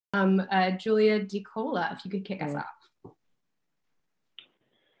Julia DiCola, if you could kick us off.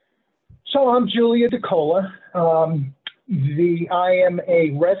 So I'm Julia DiCola. I am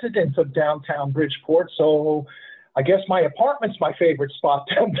a resident of downtown Bridgeport, so I guess my apartment's my favorite spot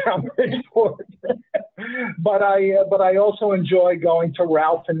downtown Bridgeport. but I also enjoy going to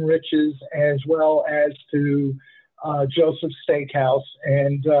Ralph and Rich's as well as to Joseph's Steakhouse,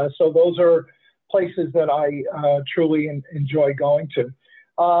 and so those are places that I truly enjoy going to.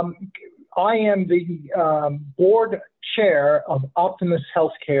 I am the board chair of Optimus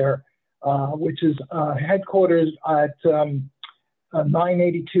Healthcare, which is headquarters at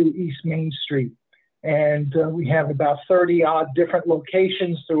 982 East Main Street. And we have about 30 odd different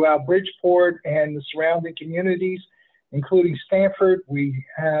locations throughout Bridgeport and the surrounding communities, including Stanford. We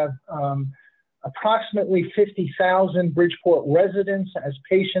have approximately 50,000 Bridgeport residents as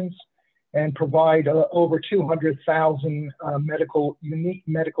patients and provide over 200,000 unique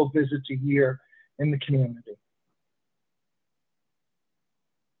medical visits a year in the community.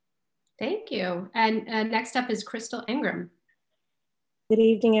 Thank you. And next up is Crystal Ingram. Good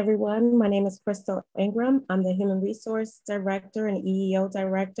evening, everyone. My name is Crystal Ingram. I'm the Human Resource Director and EEO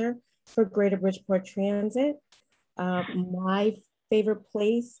Director for Greater Bridgeport Transit. My favorite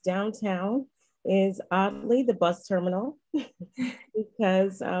place downtown is oddly the bus terminal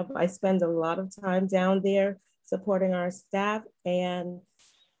because I spend a lot of time down there supporting our staff. And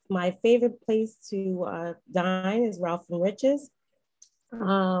my favorite place to dine is Ralph and Rich's.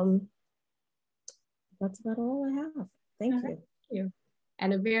 That's about all I have. Thank you.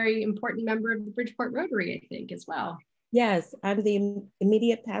 And a very important member of the Bridgeport Rotary, I think, as well. Yes, I'm the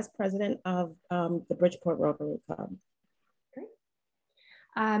immediate past president of the Bridgeport Rotary Club. Great.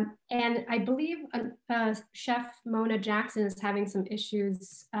 And I believe Chef Mona Jackson is having some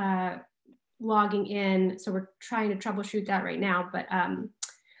issues logging in, so we're trying to troubleshoot that right now, but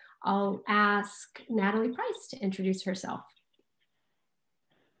I'll ask Natalie Price to introduce herself.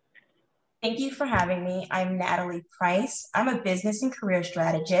 Thank you for having me. I'm Natalie Price. I'm a business and career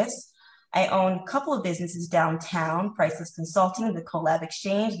strategist. I own a couple of businesses downtown, Priceless Consulting, the Collab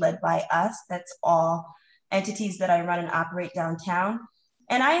Exchange, led by us. That's all entities that I run and operate downtown.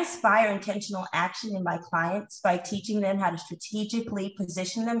 And I inspire intentional action in my clients by teaching them how to strategically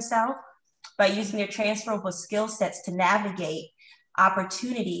position themselves by using their transferable skill sets to navigate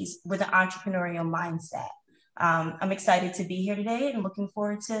opportunities with an entrepreneurial mindset. I'm excited to be here today and looking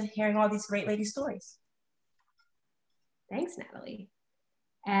forward to hearing all these great lady stories. Thanks, Natalie.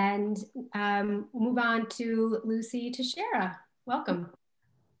 And we'll move on to Lucy Teixeira. Welcome.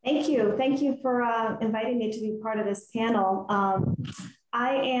 Thank you. Thank you for inviting me to be part of this panel.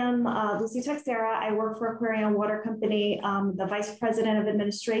 I am Lucy Teixeira. I work for Aquarian Water Company, the Vice President of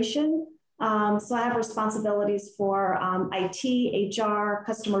Administration. So I have responsibilities for IT, HR,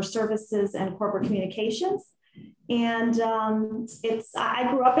 customer services, and corporate communications. And I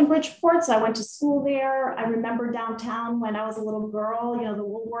grew up in Bridgeport, so I went to school there. I remember downtown when I was a little girl, you know, the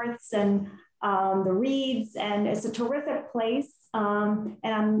Woolworths and the Reeds, and it's a terrific place. And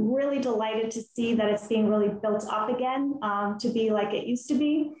I'm really delighted to see that it's being really built up again to be like it used to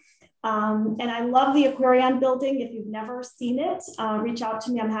be. And I love the Aquarian building. If you've never seen it, reach out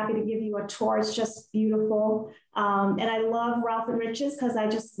to me. I'm happy to give you a tour. It's just beautiful. And I love Ralph and Rich's because I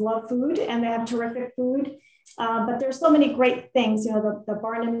just love food and they have terrific food. But there's so many great things, you know, the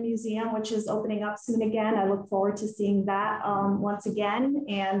Barnum Museum, which is opening up soon again. I look forward to seeing that once again.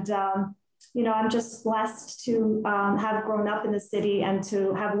 And, you know, I'm just blessed to have grown up in the city and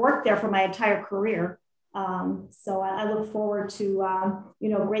to have worked there for my entire career. So I look forward to, you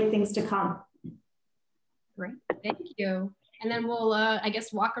know, great things to come. Great, thank you. And then we'll, I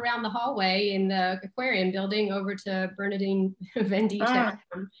guess, walk around the hallway in the Aquarium building over to Bernadine Vendita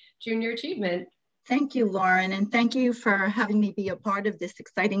from Junior Achievement. Thank you, Lauren, and thank you for having me be a part of this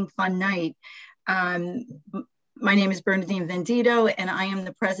exciting, fun night. My name is Bernadine Vendito, and I am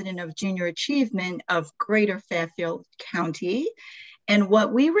the president of Junior Achievement of Greater Fairfield County. And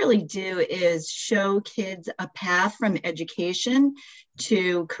what we really do is show kids a path from education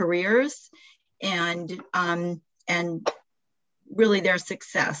to careers and really their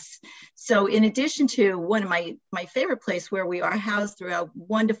success. So in addition to one of my favorite place where we are housed through our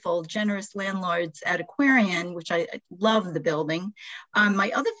wonderful, generous landlords at Aquarian, which I love the building.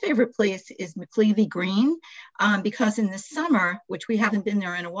 My other favorite place is McLeavy Green, because in the summer, which we haven't been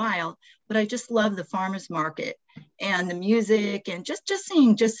there in a while, but I just love the farmer's market and the music and just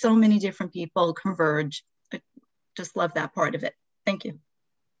seeing just so many different people converge. I just love that part of it. Thank you.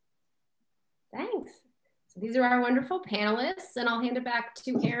 Thanks. So these are our wonderful panelists, and I'll hand it back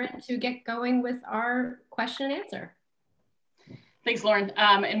to Erin to get going with our question and answer. Thanks, Lauren.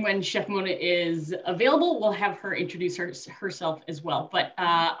 And when Chef Mona is available, we'll have her introduce herself as well. But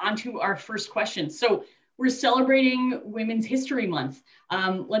on to our first question. So we're celebrating Women's History Month.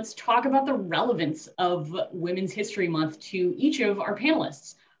 Let's talk about the relevance of Women's History Month to each of our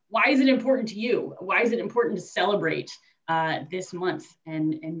panelists. Why is it important to you? Why is it important to celebrate this month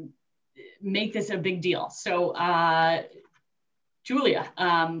and make this a big deal? So Julia,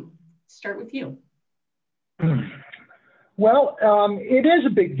 start with you. Well, it is a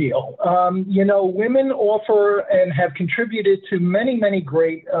big deal. You know, women offer and have contributed to many, many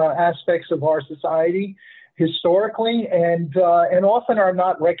great aspects of our society historically, and often are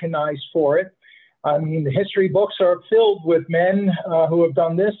not recognized for it. I mean, the history books are filled with men who have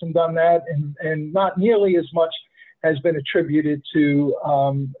done this and done that, and not nearly as much has been attributed to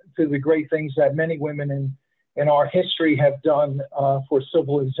the great things that many women in our history have done for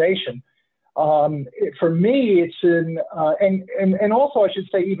civilization. For me, it's and also I should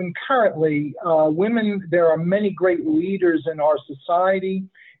say, even currently, women, there are many great leaders in our society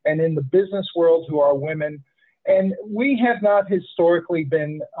and in the business world who are women, and we have not historically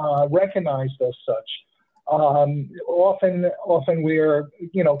been recognized as such. Often we're,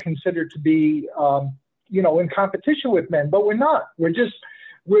 you know, considered to be, you know, in competition with men, but we're not.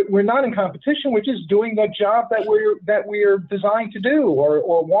 We're not in competition. We're just doing the job that we're designed to do,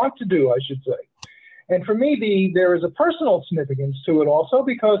 or want to do, I should say. And for me, there is a personal significance to it also,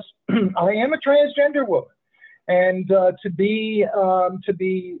 because I am a transgender woman, and to be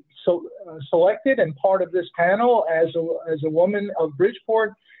selected and part of this panel as a woman of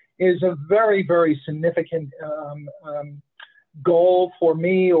Bridgeport is a very, very significant goal for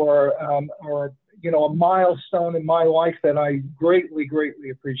me, or you know, a milestone in my life that I greatly, greatly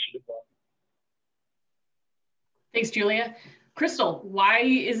appreciate. Thanks, Julia. Crystal, why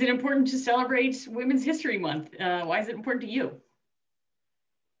is it important to celebrate Women's History Month? Why is it important to you?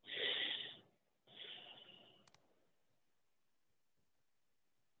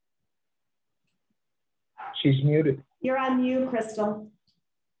 She's muted. You're on mute, Crystal.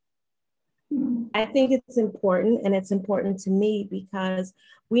 I think it's important, and it's important to me because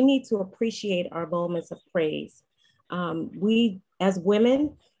we need to appreciate our moments of praise. We, as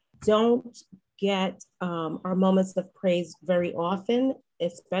women, don't get our moments of praise very often,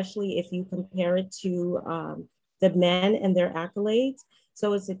 especially if you compare it to the men and their accolades.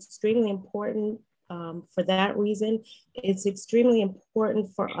 So it's extremely important for that reason. It's extremely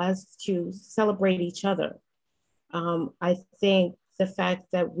important for us to celebrate each other. I think the fact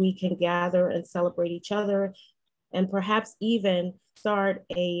that we can gather and celebrate each other, and perhaps even start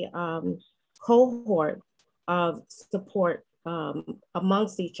a cohort of support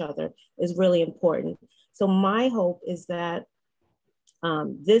amongst each other is really important. So my hope is that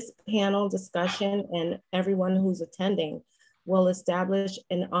this panel discussion and everyone who's attending will establish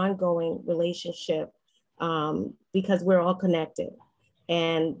an ongoing relationship because we're all connected,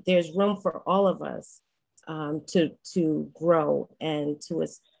 and there's room for all of us to grow and to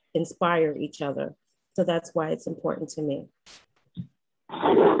inspire each other. So that's why it's important to me.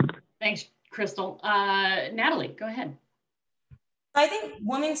 Thanks, Crystal. Natalie, go ahead. I think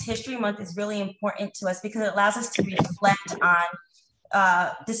Women's History Month is really important to us because it allows us to reflect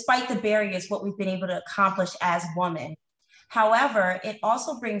on, despite the barriers, what we've been able to accomplish as women. However, it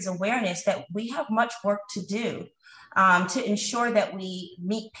also brings awareness that we have much work to do to ensure that we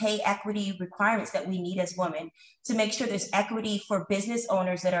meet pay equity requirements that we need as women, to make sure there's equity for business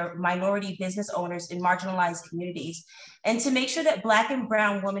owners that are minority business owners in marginalized communities, and to make sure that Black and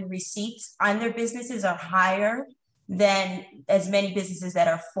Brown women receipts on their businesses are higher than as many businesses that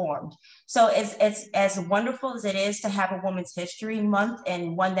are formed. So as wonderful as it is to have a Women's History Month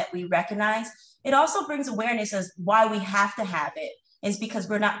and one that we recognize, it also brings awareness as why we have to have it is because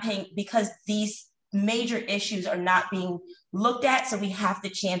we're not paying, because these major issues are not being looked at, so we have to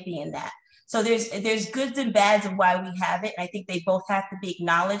champion that. So there's goods and bads of why we have it, and I think they both have to be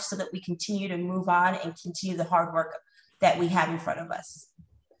acknowledged so that we continue to move on and continue the hard work that we have in front of us.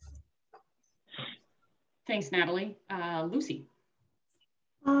 Thanks, Natalie. Lucy.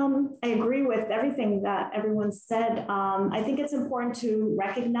 I agree with everything that everyone said. I think it's important to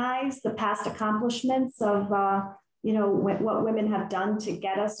recognize the past accomplishments of you know, what women have done to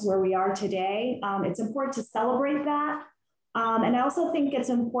get us where we are today. It's important to celebrate that. And I also think it's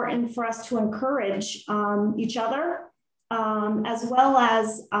important for us to encourage each other, as well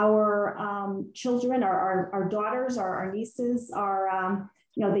as our children, our daughters, our nieces, our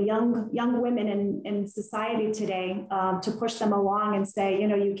you know, the young women in society today, to push them along and say, you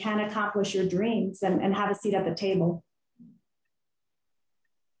know, you can accomplish your dreams and have a seat at the table.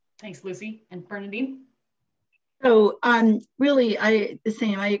 Thanks, Lucy. And Bernadine? So really, I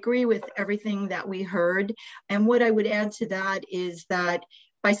agree with everything that we heard. And what I would add to that is that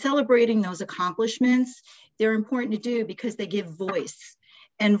by celebrating those accomplishments, they're important to do because they give voice.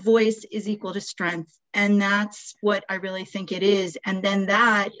 And voice is equal to strength. And that's what I really think it is. And then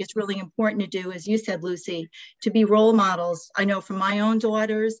that is really important to do, as you said, Lucy, to be role models. I know for my own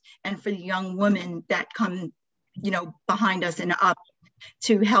daughters and for the young women that come, behind us and up,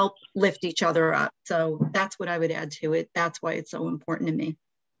 to help lift each other up. So that's what I would add to it. That's why it's so important to me.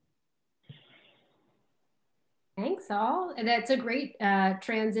 Thanks all. And that's a great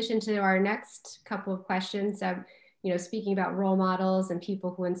transition to our next couple of questions. Speaking about role models and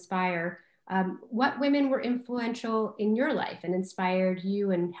people who inspire, what women were influential in your life and inspired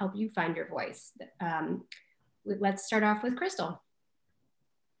you and helped you find your voice? Let's start off with Crystal.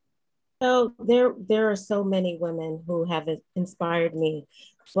 So there are so many women who have inspired me,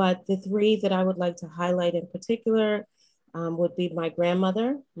 but the three that I would like to highlight in particular would be my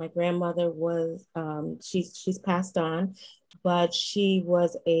grandmother. My grandmother was, she's passed on, but she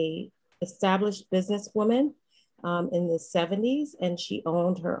was a established businesswoman in the 70s, and she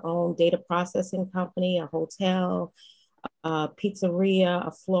owned her own data processing company, a hotel, a pizzeria, a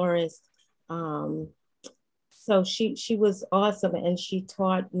florist. So she was awesome, and she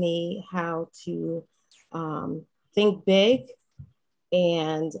taught me how to think big.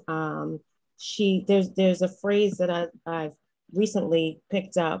 And there's a phrase that I've recently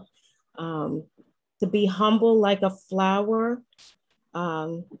picked up, to be humble like a flower,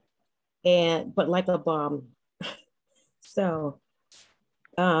 but like a bomb. So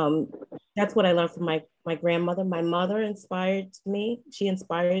that's what I learned from my grandmother. My mother inspired me. She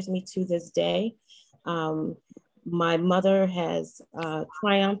inspires me to this day. My mother has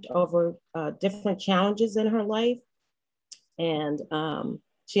triumphed over different challenges in her life, and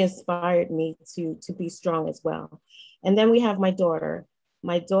she inspired me to be strong as well. And then we have my daughter.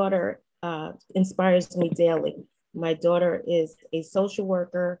 My daughter inspires me daily. My daughter is a social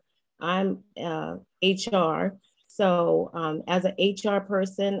worker. I'm HR. So as an HR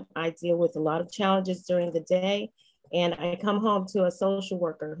person, I deal with a lot of challenges during the day, and I come home to a social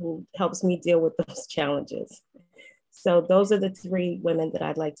worker who helps me deal with those challenges. So those are the three women that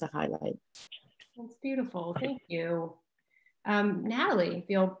I'd like to highlight. That's beautiful. Thank you. Natalie, if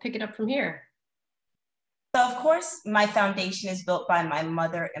you'll pick it up from here. So of course, my foundation is built by my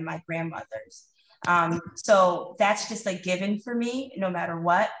mother and my grandmothers. So that's just a given for me, no matter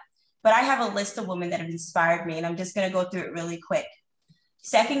what. But I have a list of women that have inspired me, and I'm just going to go through it really quick.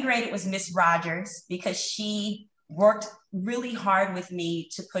 Second grade, it was Miss Rogers, because she worked really hard with me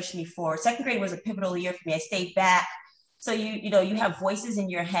to push me forward. Second grade was a pivotal year for me. I stayed back. So you have voices in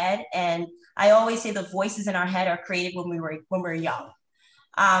your head, and I always say the voices in our head are created when we're young.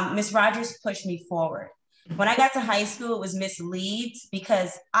 Miss Rogers pushed me forward. When I got to high school, it was Miss Leeds,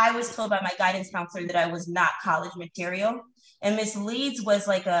 because I was told by my guidance counselor that I was not college material. And Miss Leeds was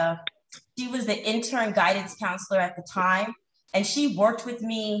she was the intern guidance counselor at the time. And she worked with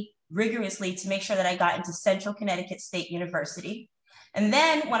me rigorously to make sure that I got into Central Connecticut State University. And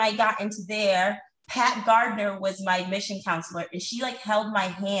then when I got into there, Pat Gardner was my admission counselor, and she held my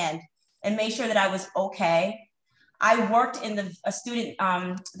hand and made sure that I was okay. I worked in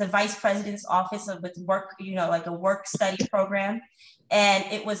the vice president's office with work, a work study program. And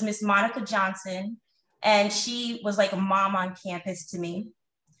it was Miss Monica Johnson, and she was like a mom on campus to me.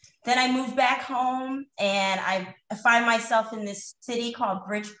 Then I moved back home, and I find myself in this city called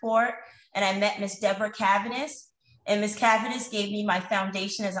Bridgeport, and I met Miss Deborah Cavanis. And Miss Cavanis gave me my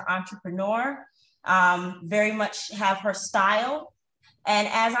foundation as an entrepreneur, very much have her style. And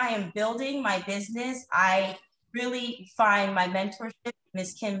as I am building my business, I really find my mentorship,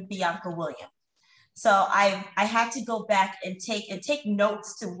 Miss Kim Bianca Williams. So I had to go back and take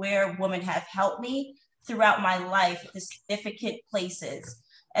notes to where women have helped me throughout my life, the significant places.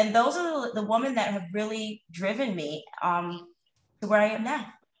 And those are the women that have really driven me to where I am now.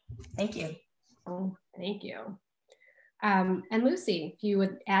 Thank you. Oh, thank you. And Lucy, if you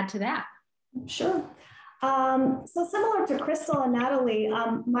would add to that. Sure. So similar to Crystal and Natalie,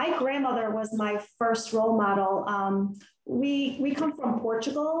 my grandmother was my first role model. We come from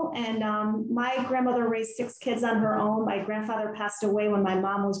Portugal, and my grandmother raised 6 kids on her own. My grandfather passed away when my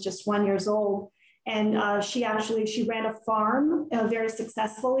mom was just 1 year old. And she ran a farm very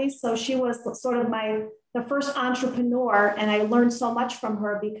successfully. So she was sort of the first entrepreneur. And I learned so much from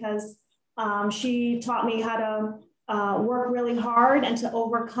her, because she taught me how to work really hard and to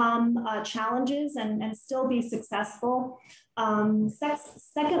overcome challenges and still be successful.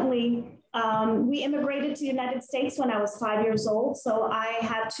 Secondly, we immigrated to the United States when I was 5 years old, so I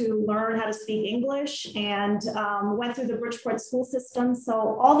had to learn how to speak English and went through the Bridgeport school system.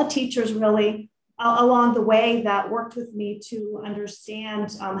 So all the teachers really along the way that worked with me to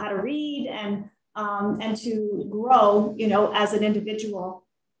understand how to read and to grow, you know, as an individual.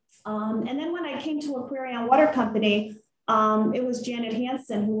 And then when I came to Aquarion Water Company, it was Janet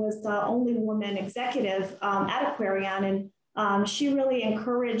Hansen, who was the only woman executive at Aquarion, and she really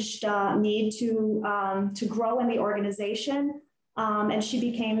encouraged me to grow in the organization. And she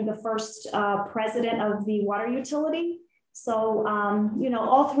became the first president of the water utility. So, you know,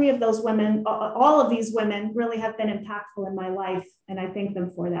 all three of those women, all of these women really have been impactful in my life, and I thank them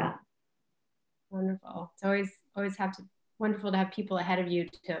for that. Wonderful. It's always wonderful to have people ahead of you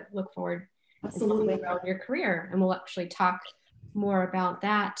to look forward. Absolutely. In your career. And we'll actually talk more about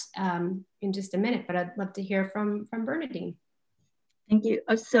that in just a minute, but I'd love to hear from Bernadine. Thank you.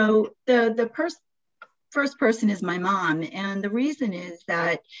 So the first person is my mom. And the reason is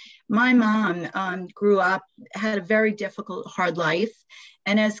that my mom grew up, had a very difficult, hard life.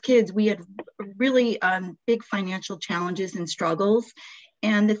 And as kids, we had really big financial challenges and struggles.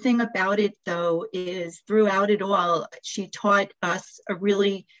 And the thing about it, though, is throughout it all, she taught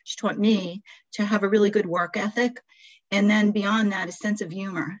me to have a really good work ethic. And then beyond that, a sense of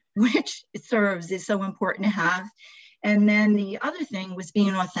humor, which it serves is so important to have. And then the other thing was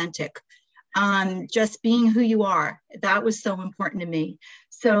being authentic. Just being who you are, that was so important to me.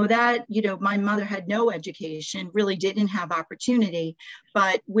 So that, you know, my mother had no education, really didn't have opportunity,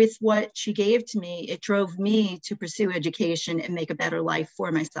 but with what she gave to me, it drove me to pursue education and make a better life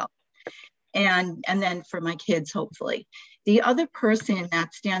for myself. And then for my kids, hopefully. The other person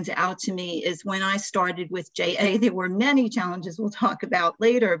that stands out to me is when I started with JA, there were many challenges we'll talk about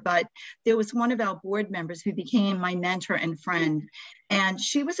later, but there was one of our board members who became my mentor and friend. And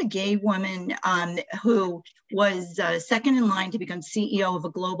she was a gay woman who was second in line to become CEO of a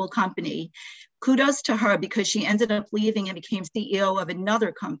global company. Kudos to her, because she ended up leaving and became CEO of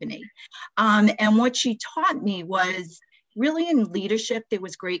another company. And what she taught me was really in leadership, there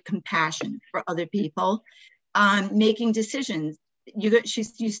was great compassion for other people, making decisions. She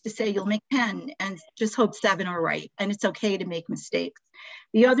used to say, you'll make 10 and just hope 7 are right. And it's okay to make mistakes.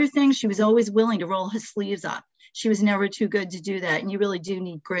 The other thing, she was always willing to roll her sleeves up. She was never too good to do that. And you really do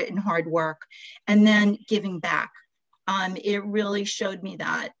need grit and hard work. And then giving back. It really showed me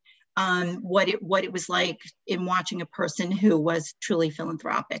that, what it was like in watching a person who was truly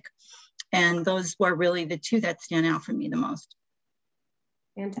philanthropic. And those were really the two that stand out for me the most.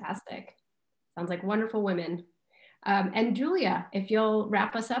 Fantastic. Sounds like wonderful women. And Julia, if you'll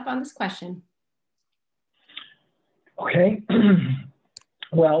wrap us up on this question. Okay.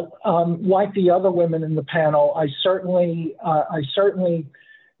 Well, like the other women in the panel, I certainly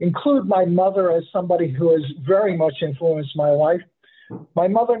include my mother as somebody who has very much influenced my life. My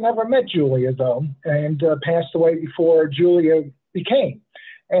mother never met Julia, though, and passed away before Julia became.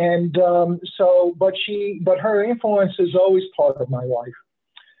 And but her influence is always part of my life.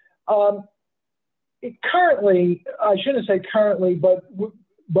 Currently, I shouldn't say currently,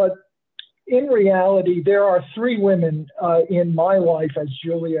 but in reality, there are 3 women in my life as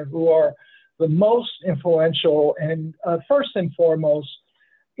Julia who are the most influential. And first and foremost,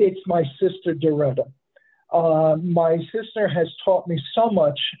 it's my sister Doretta. My sister has taught me so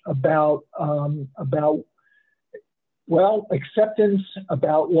much about acceptance,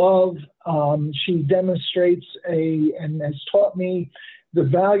 about love. She demonstrates and has taught me the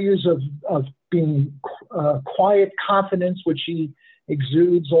values of being quiet confidence, which she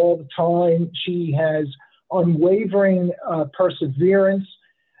exudes all the time. She has unwavering perseverance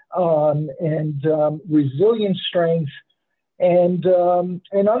and resilient strength and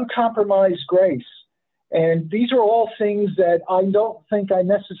uncompromised grace. And these are all things that I don't think I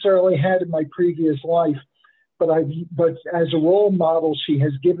necessarily had in my previous life, but as a role model, she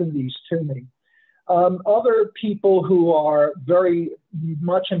has given these to me. Other people who are very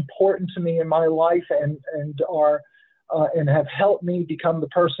much important to me in my life and have helped me become the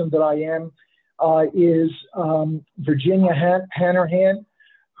person that I am is Virginia Hanrahan,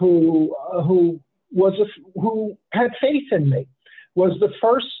 who had faith in me, was the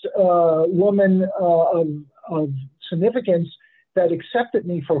first woman of significance that accepted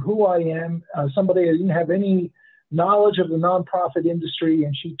me for who I am, somebody that didn't have any knowledge of the nonprofit industry,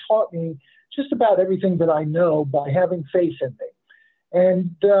 and she taught me just about everything that I know by having faith in me.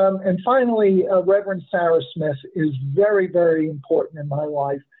 And finally, Reverend Sarah Smith is very, very important in my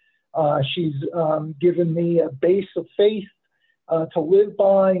life. She's given me a base of faith to live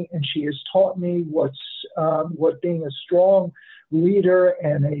by, and she has taught me what being a strong leader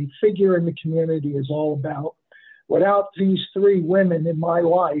and a figure in the community is all about. Without these three women in my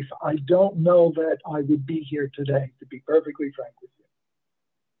life, I don't know that I would be here today, to be perfectly frank with you.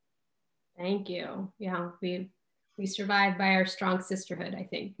 Thank you. Yeah, we survived by our strong sisterhood, I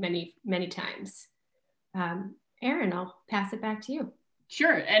think, many, many times. Erin, I'll pass it back to you.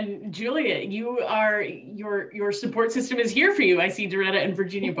 Sure. And Julia, your support system is here for you. I see Doretta and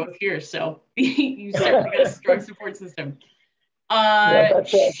Virginia both here. So you certainly got a strong support system. Yeah,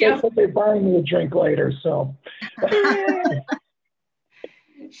 that's what they're buying me a drink later, so.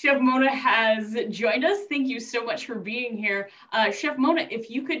 Chef Mona has joined us. Thank you so much for being here. Chef Mona, if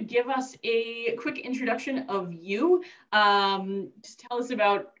you could give us a quick introduction of you, just tell us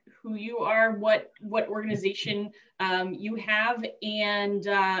about who you are, what organization you have, and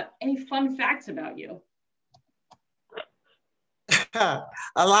any fun facts about you. A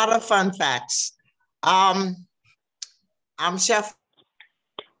lot of fun facts. I'm Chef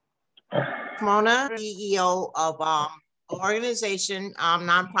Mona, CEO of an organization,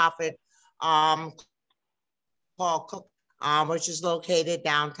 nonprofit called Coakley, which is located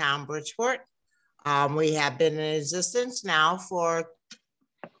downtown Bridgeport. We have been in existence now for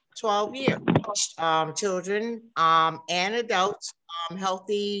 12 years. Children and adults,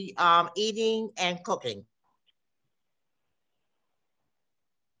 healthy eating and cooking.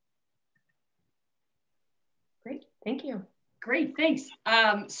 Great, thank you. Great, thanks.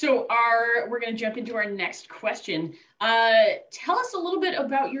 So we're going to jump into our next question. Tell us a little bit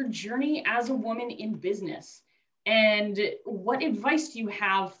about your journey as a woman in business, and what advice do you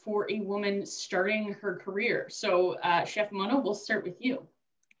have for a woman starting her career? So Chef Mona, we'll start with you.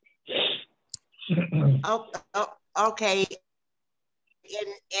 Okay.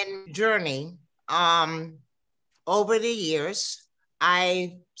 In journey, over the years,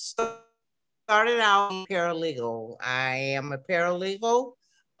 I started out paralegal. I am a paralegal.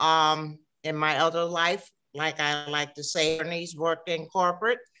 In my other life, like I like to say, attorneys worked in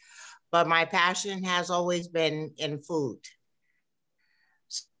corporate, but my passion has always been in food.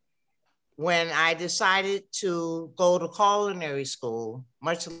 When I decided to go to culinary school,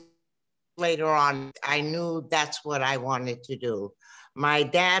 much later on, I knew that's what I wanted to do. My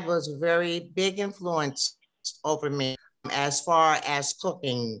dad was a very big influence over me as far as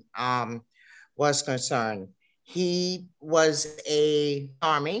cooking was concerned. He was a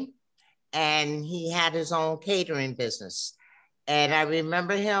Army, and he had his own catering business. And I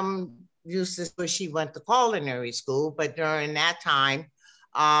remember him used to wish he went to culinary school, but during that time,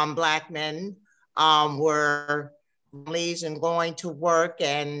 Black men were and going to work,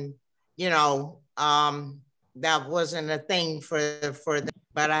 and you know, that wasn't a thing for them,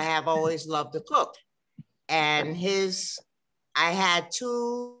 but I have always loved to cook. And I had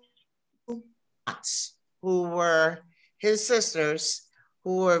two aunts who were his sisters,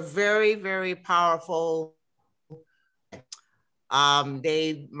 who were very, very powerful.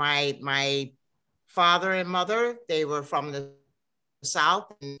 My father and mother, they were from the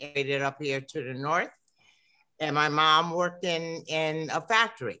South and migrated up here to the North. And my mom worked in a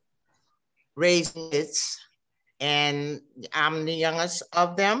factory, raising kids. And I'm the youngest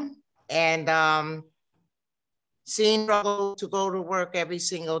of them. And seeing struggle to go to work every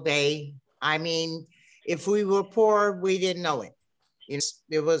single day. I mean, if we were poor, we didn't know it. You know,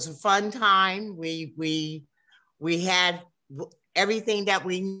 it was a fun time. We had everything that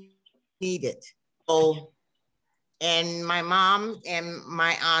we needed. So, and my mom and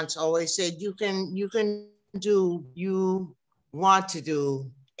my aunts always said, you can do you want to do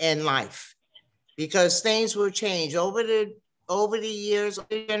in life, because things will change over the years, over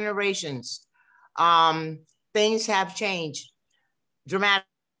the generations. Things have changed dramatically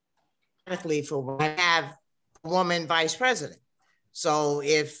for when I have a woman vice president. So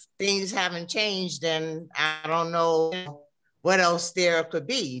if things haven't changed, then I don't know what else there could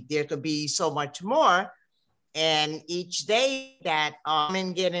be. There could be so much more. And each day that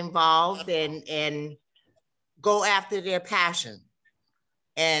women get involved and go after their passion,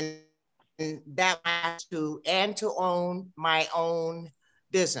 and that to own my own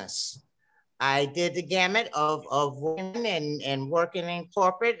business. I did the gamut of working and working in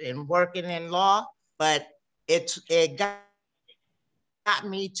corporate and working in law, but it got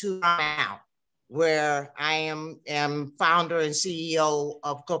me to now, where I am founder and CEO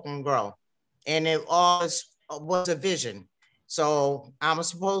of Cook and Grow. And it always was a vision. So I'm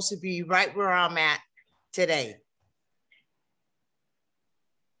supposed to be right where I'm at today.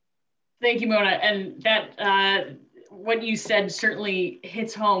 Thank you, Mona. And that what you said certainly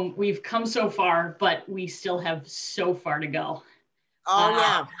hits home. We've come so far, but we still have so far to go. Oh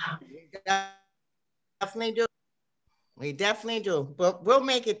yeah, we definitely do. We definitely do, but we'll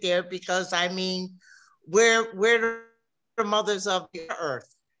make it there because I mean, we're the mothers of the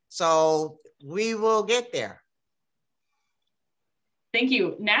earth, so we will get there. Thank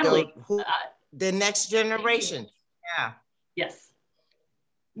you, Natalie. The next generation. Yeah. Yes.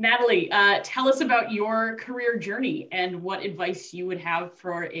 Natalie, tell us about your career journey and what advice you would have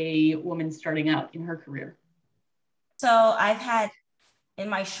for a woman starting out in her career. So I've had, in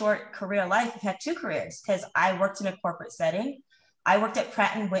my short career life, I've had two careers because I worked in a corporate setting. I worked at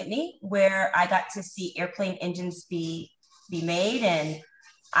Pratt & Whitney, where I got to see airplane engines be made, and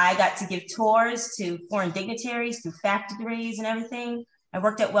I got to give tours to foreign dignitaries through factories and everything. I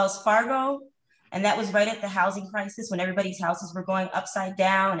worked at Wells Fargo, and that was right at the housing crisis when everybody's houses were going upside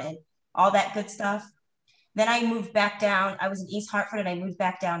down and all that good stuff. Then I moved back down. I was in East Hartford and I moved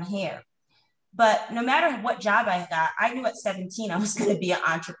back down here. But no matter what job I got, I knew at 17 I was going to be an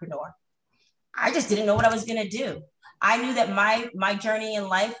entrepreneur. I just didn't know what I was going to do. I knew that my journey in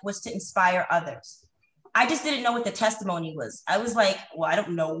life was to inspire others. I just didn't know what the testimony was. I was like, well, I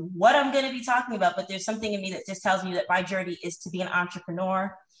don't know what I'm going to be talking about, but there's something in me that just tells me that my journey is to be an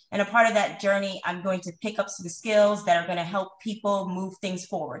entrepreneur. And a part of that journey, I'm going to pick up some skills that are going to help people move things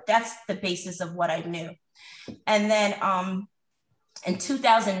forward. That's the basis of what I knew. And then in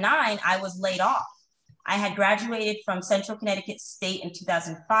 2009, I was laid off. I had graduated from Central Connecticut State in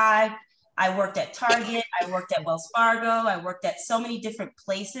 2005. I worked at Target. I worked at Wells Fargo. I worked at so many different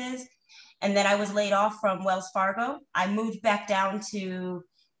places. And then I was laid off from Wells Fargo. I moved back down to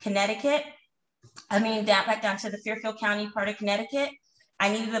Connecticut. Back down to the Fairfield County part of Connecticut.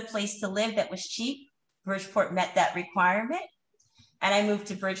 I needed a place to live that was cheap. Bridgeport met that requirement. And I moved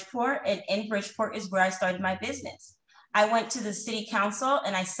to Bridgeport, and in Bridgeport is where I started my business. I went to the city council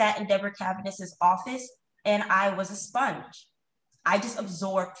and I sat in Deborah Cavaness's office, and I was a sponge. I just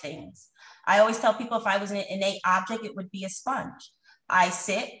absorbed things. I always tell people if I was an innate object, it would be a sponge. I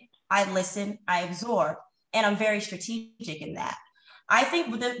sit, I listen, I absorb, and I'm very strategic in that. I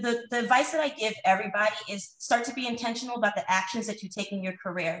think the advice that I give everybody is start to be intentional about the actions that you take in your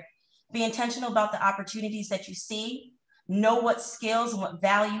career. Be intentional about the opportunities that you see. Know what skills and what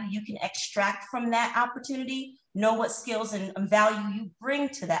value you can extract from that opportunity. Know what skills and value you bring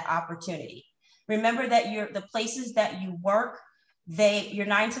to that opportunity. Remember that the places that you work, your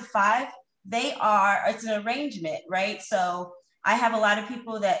 9 to 5, it's an arrangement, right? So I have a lot of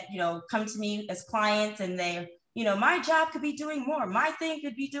people that, come to me as clients, and my job could be doing more. My thing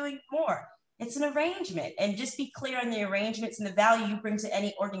could be doing more. It's an arrangement, and just be clear on the arrangements and the value you bring to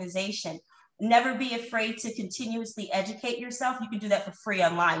any organization. Never be afraid to continuously educate yourself. You can do that for free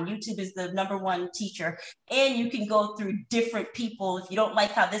online. YouTube is the #1 teacher, and you can go through different people. If you don't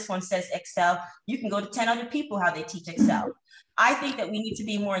like how this one says Excel, you can go to 10 other people how they teach Excel. I think that we need to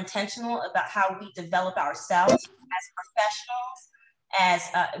be more intentional about how we develop ourselves as professionals,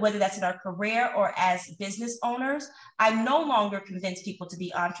 as whether that's in our career or as business owners. I no longer convince people to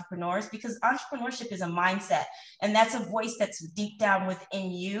be entrepreneurs, because entrepreneurship is a mindset, and that's a voice that's deep down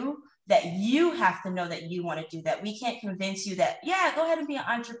within you that you have to know that you want to do that. We can't convince you that, yeah, go ahead and be an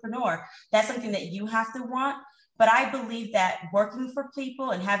entrepreneur. That's something that you have to want. But I believe that working for people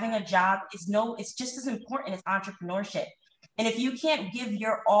and having a job it's just as important as entrepreneurship. And if you can't give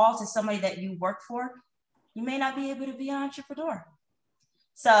your all to somebody that you work for, you may not be able to be an entrepreneur.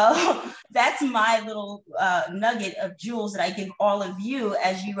 So that's my little nugget of jewels that I give all of you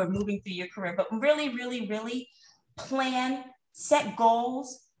as you are moving through your career. But really, really, really plan, set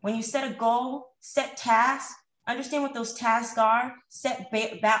goals. When you set a goal, set tasks, understand what those tasks are, set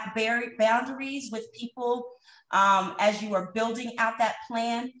boundaries with people as you are building out that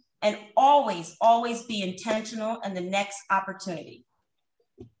plan, and always, always be intentional in the next opportunity.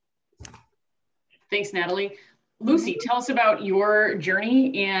 Thanks, Natalie. Lucy, tell us about your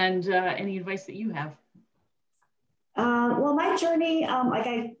journey and any advice that you have. Well, my journey, like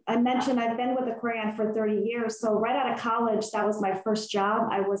I mentioned, I've been with Aquarian for 30 years. So right out of college, that was my first job.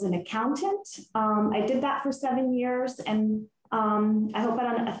 I was an accountant. I did that for 7 years. And I hope I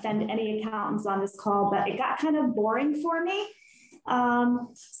don't offend any accountants on this call, but it got kind of boring for me.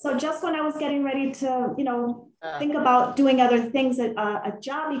 So just when I was getting ready to, think about doing other things, a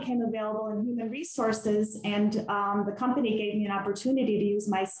job became available in human resources, and the company gave me an opportunity to use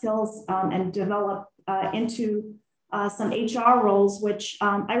my skills and develop into some HR roles, which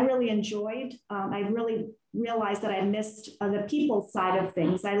I really enjoyed. I really realized that I missed the people side of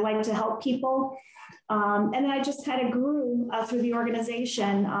things. I like to help people. And then I just kind of grew through the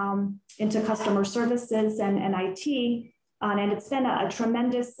organization into customer services and IT. And it's been a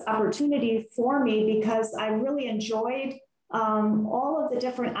tremendous opportunity for me because I really enjoyed all of the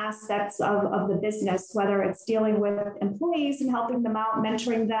different aspects of the business, whether it's dealing with employees and helping them out,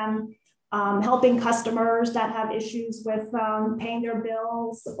 mentoring them, helping customers that have issues with paying their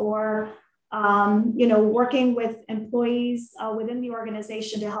bills, or working with employees within the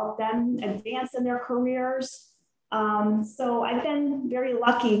organization to help them advance in their careers. So I've been very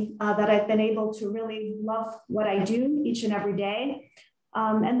lucky that I've been able to really love what I do each and every day.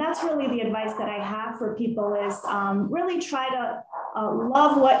 And that's really the advice that I have for people is really try to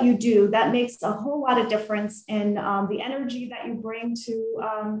love what you do. That makes a whole lot of difference in the energy that you bring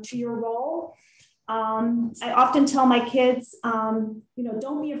to your role. I often tell my kids,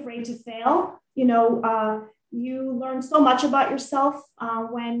 don't be afraid to fail. You learn so much about yourself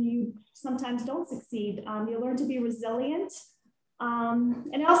when you sometimes don't succeed. You learn to be resilient.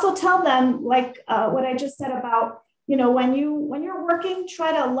 And I also tell them, like what I just said about, when you're working,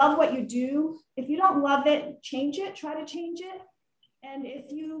 try to love what you do. If you don't love it, change it, try to change it. And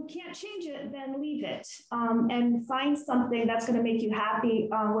if you can't change it, then leave it and find something that's going to make you happy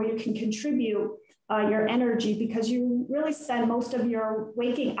where you can contribute your energy, because you really spend most of your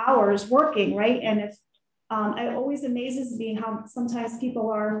waking hours working, right? And if it always amazes me how sometimes people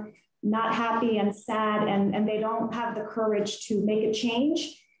are not happy and sad and they don't have the courage to make a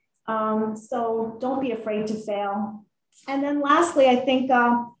change. So don't be afraid to fail. And then lastly, I think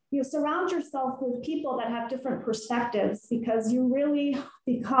you surround yourself with people that have different perspectives, because you really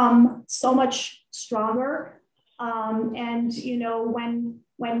become so much stronger. And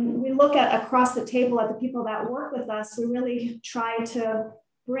when we look at across the table at the people that work with us, we really try to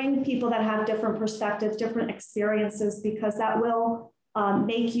bring people that have different perspectives, different experiences, because that will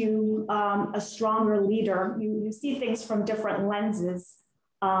make you a stronger leader. You see things from different lenses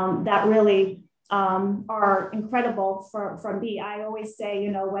that really are incredible for me. I always say,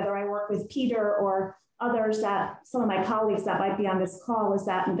 whether I work with Peter or others, that some of my colleagues that might be on this call, is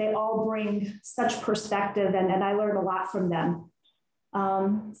that they all bring such perspective, and I learn a lot from them.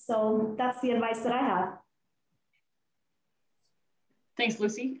 So that's the advice that I have. Thanks,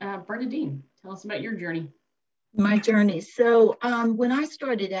 Lucy. Bernadine, tell us about your journey. My journey. So when I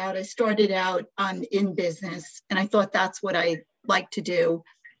started out in business, and I thought that's what I like to do.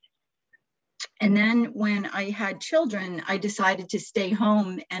 And then when I had children, I decided to stay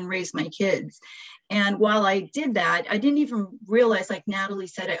home and raise my kids. And while I did that, I didn't even realize, like Natalie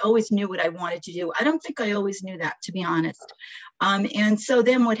said, I always knew what I wanted to do. I don't think I always knew that, to be honest. And so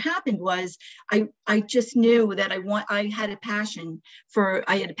then what happened was I just knew that I had a passion for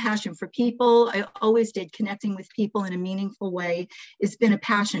people. I always did. Connecting with people in a meaningful way has been a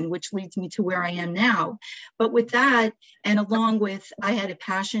passion, which leads me to where I am now. But with that, and along with, I had a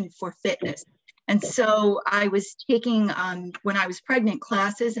passion for fitness. And so I was taking, when I was pregnant,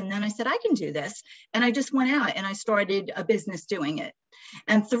 classes, and then I said, I can do this. And I just went out and I started a business doing it.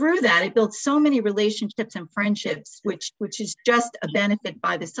 And through that, I built so many relationships and friendships, which is just a benefit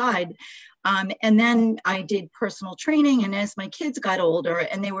by the side. And then I did personal training. And as my kids got older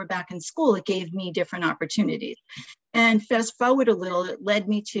and they were back in school, it gave me different opportunities. And fast forward a little, it led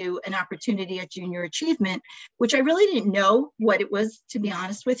me to an opportunity at Junior Achievement, which I really didn't know what it was, to be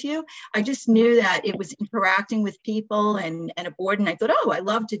honest with you. I just knew that it was interacting with people and a board. And I thought, oh, I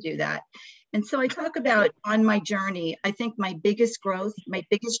love to do that. And so I talk about on my journey, I think my biggest growth, my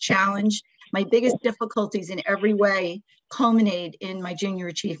biggest challenge, my biggest difficulties in every way culminate in my Junior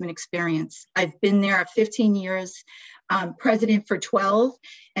Achievement experience. I've been there 15 years, president for 12,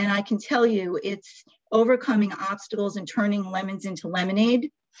 and I can tell you it's overcoming obstacles and turning lemons into lemonade.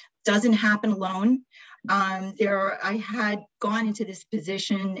 Doesn't happen alone. I had gone into this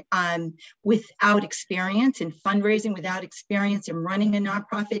position without experience in fundraising, without experience in running a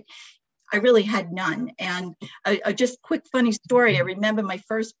nonprofit. I really had none. And just quick funny story. I remember my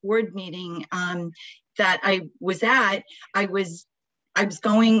first board meeting that I was at. I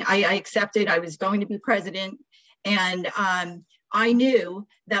accepted. I was going to be president, and I knew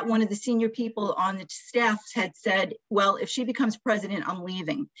that one of the senior people on the staff had said, well, if she becomes president, I'm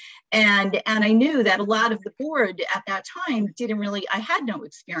leaving. And I knew that a lot of the board at that time I had no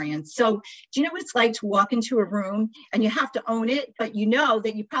experience. So do you know what it's like to walk into a room and you have to own it, but you know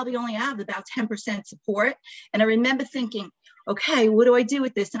that you probably only have about 10% support? And I remember thinking, okay, what do I do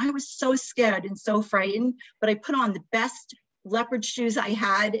with this? And I was so scared and so frightened, but I put on the best leopard shoes I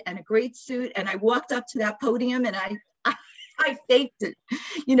had and a great suit. And I walked up to that podium and I I faked it,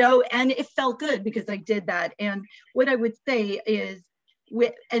 you know, and it felt good because I did that. And what I would say is,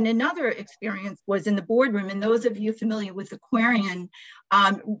 and another experience was in the boardroom. And those of you familiar with Aquarian,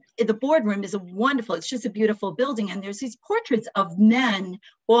 the boardroom is it's just a beautiful building. And there's these portraits of men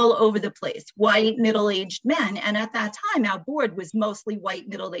all over the place, white, middle-aged men. And at that time, our board was mostly white,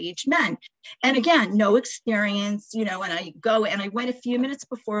 middle-aged men. And again, no experience, you know, and I went a few minutes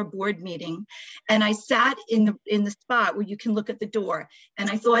before a board meeting, and I sat in the spot where you can look at the door. And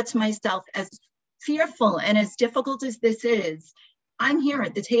I thought to myself, as fearful and as difficult as this is, I'm here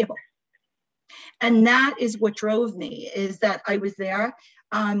at the table. And that is what drove me, is that I was there,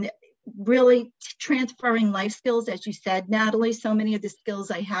 really transferring life skills, as you said, Natalie. So many of the skills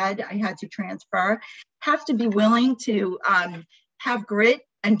I had to transfer. Have to be willing to have grit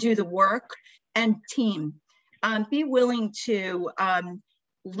and do the work, and team. Be willing to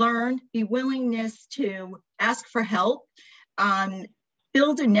learn, be willingness to ask for help,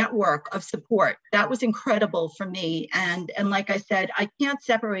 build a network of support. That was incredible for me. And like I said, I can't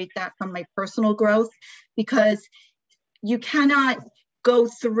separate that from my personal growth, because you cannot go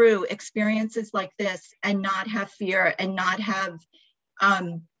through experiences like this and not have fear and not have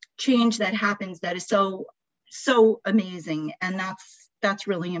change that happens that is so amazing. And that's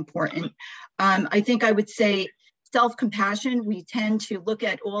really important. I think I would say self-compassion. We tend to look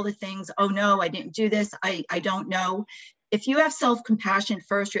at all the things, oh no, I didn't do this, I don't know. If you have self-compassion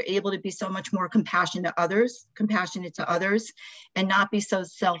first, you're able to be so much more compassionate to others, and not be so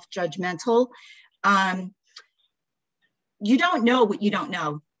self-judgmental. You don't know what you don't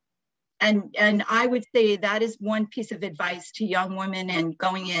know. And I would say that is one piece of advice to young women and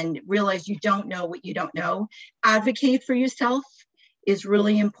going in, realize you don't know what you don't know. Advocate for yourself is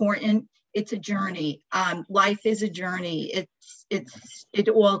really important. It's a journey. Life is a journey. It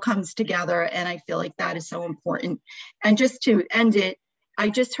all comes together, and I feel like that is so important. And just to end it, I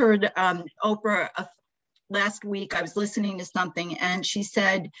just heard Oprah last week. I was listening to something, and she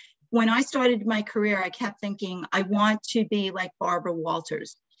said, when I started my career, I kept thinking, I want to be like Barbara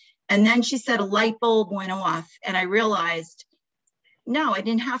Walters. And then she said a light bulb went off, and I realized, no, I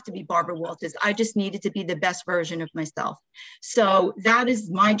didn't have to be Barbara Walters. I just needed to be the best version of myself. So that is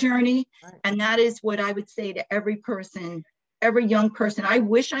my journey. And that is what I would say to every person, every young person. I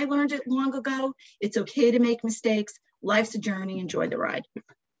wish I learned it long ago. It's okay to make mistakes. Life's a journey. Enjoy the ride.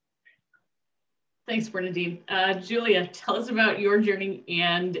 Thanks, Bernadine. Julia, tell us about your journey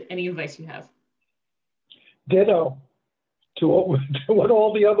and any advice you have. Ditto to what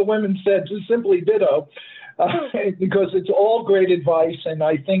all the other women said, just simply ditto. Because it's all great advice, and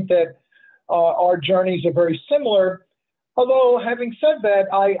I think that our journeys are very similar. Although, having said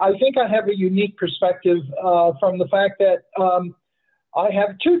that, I think I have a unique perspective from the fact that I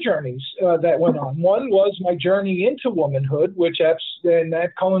have two journeys that went on. One was my journey into womanhood, and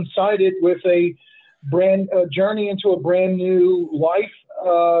that coincided with a journey into a brand new life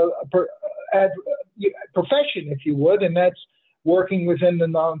profession, if you would, and that's working within the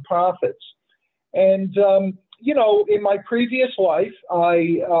nonprofits. And, you know, in my previous life,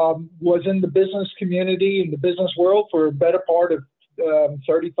 I was in the business community, in the business world for a better part of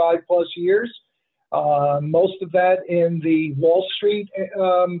 35 plus years, most of that in the Wall Street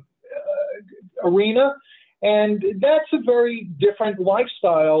arena. And that's a very different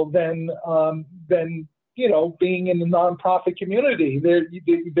lifestyle than you know, being in the nonprofit community.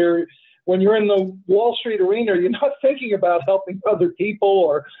 When you're in the Wall Street arena, you're not thinking about helping other people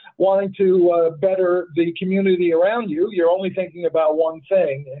or wanting to better the community around you. You're only thinking about one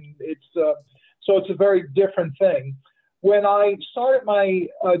thing, and so it's a very different thing. When I started my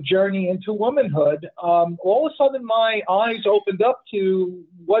journey into womanhood, all of a sudden my eyes opened up to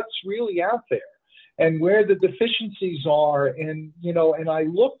what's really out there and where the deficiencies are, and you know, and I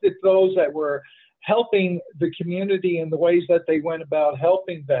looked at those that were helping the community and the ways that they went about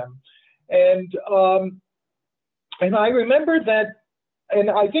helping them. And I remember that,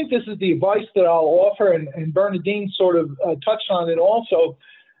 and I think this is the advice that I'll offer, and Bernadine sort of touched on it also.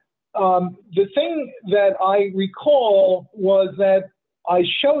 The thing that I recall was that I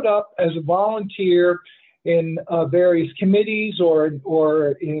showed up as a volunteer in various committees or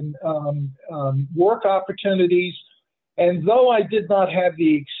in work opportunities, and though I did not have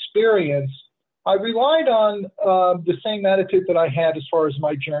the experience, I relied on the same attitude that I had as far as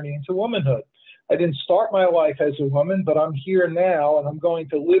my journey into womanhood. I didn't start my life as a woman, but I'm here now, and I'm going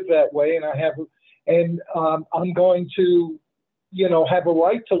to live that way, and I'm going to, you know, have a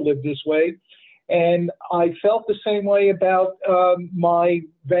right to live this way. And I felt the same way about my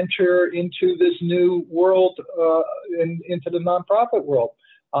venture into this new world, into the nonprofit world.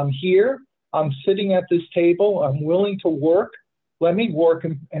 I'm here. I'm sitting at this table. I'm willing to work. Let me work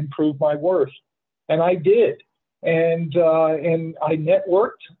and prove my worth. And I did. And I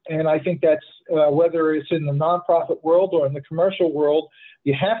networked. And I think that's whether it's in the nonprofit world or in the commercial world,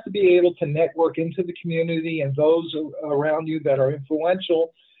 you have to be able to network into the community and those around you that are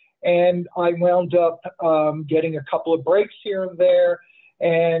influential. And I wound up getting a couple of breaks here and there,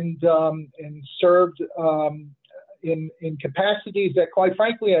 and served in capacities that, quite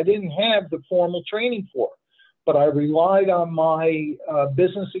frankly, I didn't have the formal training for. But I relied on my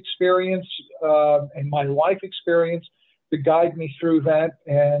business experience and my life experience to guide me through that.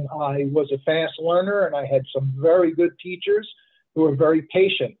 And I was a fast learner, and I had some very good teachers who were very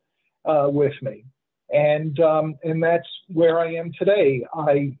patient with me. And that's where I am today.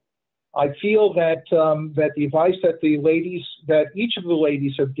 I feel that that the advice that each of the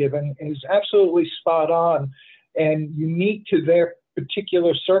ladies have given is absolutely spot on and unique to their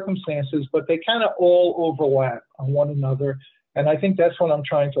particular circumstances, but they kind of all overlap on one another. And I think that's what I'm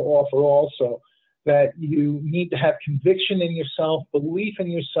trying to offer also, that you need to have conviction in yourself, belief in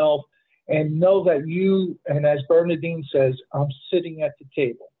yourself, and know that you, and as Bernadine says, I'm sitting at the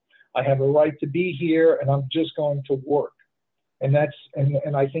table. I have a right to be here, and I'm just going to work. And I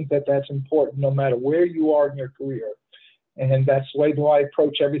think that that's important no matter where you are in your career. And that's the way that I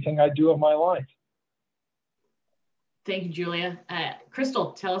approach everything I do in my life. Thank you, Julia.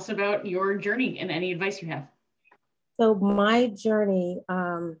 Crystal, tell us about your journey and any advice you have. So my journey,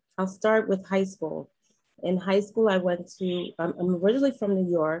 I'll start with high school. In high school, I went to, I'm originally from New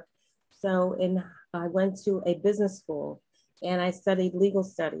York. So I went to a business school and I studied legal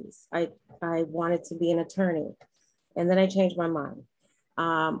studies. I wanted to be an attorney. And then I changed my mind.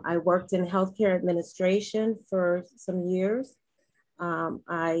 I worked in healthcare administration for some years.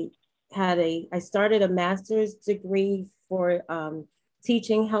 I started a master's degree for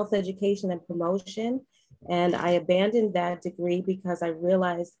teaching health education and promotion. And I abandoned that degree because I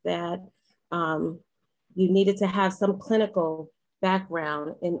realized that you needed to have some clinical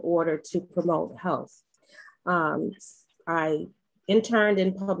background in order to promote health. I interned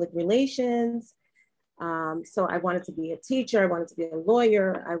in public relations. So I wanted to be a teacher. I wanted to be a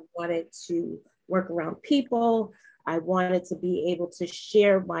lawyer. I wanted to work around people. I wanted to be able to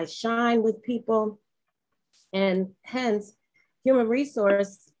share my shine with people. And hence, human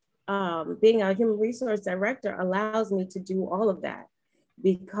resource, being a human resource director allows me to do all of that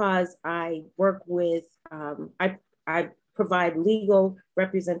because I work with, I provide legal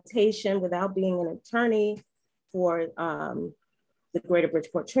representation without being an attorney for the Greater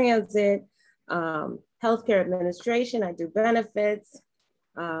Bridgeport Transit, healthcare administration, I do benefits,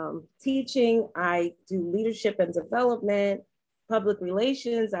 teaching, I do leadership and development, public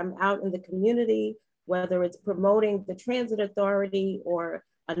relations, I'm out in the community, whether it's promoting the transit authority or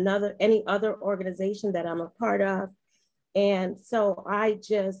any other organization that I'm a part of. And so I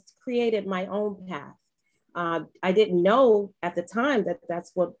just created my own path. I didn't know at the time that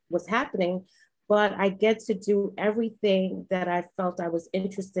that's what was happening, but I get to do everything that I felt I was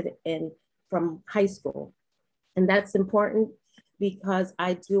interested in from high school. And that's important because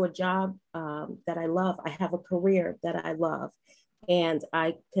I do a job that I love. I have a career that I love, and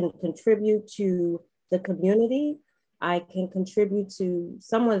I can contribute to the community. I can contribute to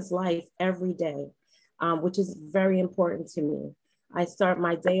someone's life every day, which is very important to me. I start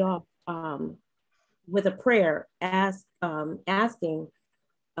my day off with a prayer, asking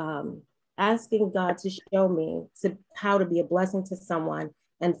God to show me how to be a blessing to someone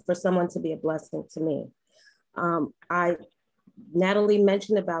and for someone to be a blessing to me. Natalie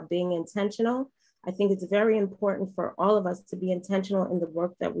mentioned about being intentional. I think it's very important for all of us to be intentional in the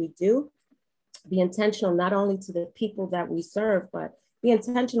work that we do. Be intentional not only to the people that we serve, but be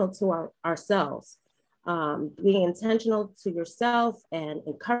intentional to ourselves. Being intentional to yourself and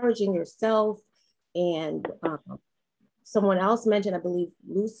encouraging yourself. And someone else mentioned, I believe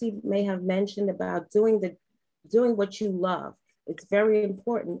Lucy may have mentioned about doing what you love. It's very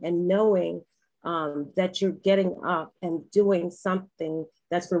important, and knowing that you're getting up and doing something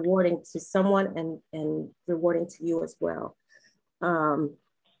that's rewarding to someone and rewarding to you as well.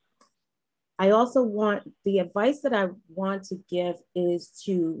 I also the advice that I want to give is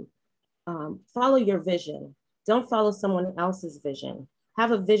to follow your vision. Don't follow someone else's vision.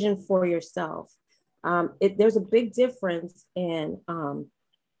 Have a vision for yourself. There's a big difference in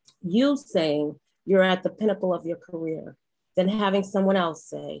you saying you're at the pinnacle of your career than having someone else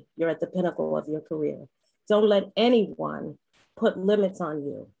say you're at the pinnacle of your career. Don't let anyone put limits on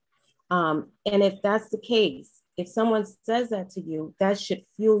you. And if that's the case, if someone says that to you, that should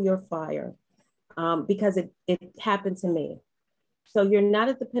fuel your fire, because it happened to me. So you're not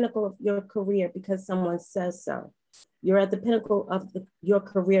at the pinnacle of your career because someone says so. You're at the pinnacle of your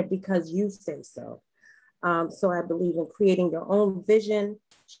career because you say so. So I believe in creating your own vision,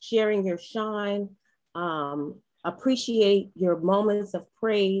 sharing your shine, appreciate your moments of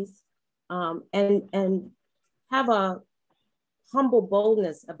praise, and have a humble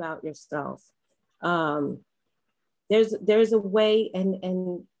boldness about yourself. There's a way,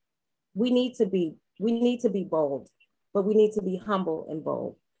 and we need to be bold, but we need to be humble and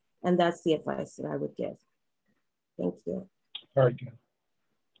bold. And that's the advice that I would give. Thank you. Very good.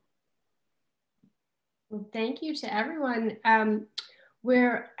 Well, thank you to everyone.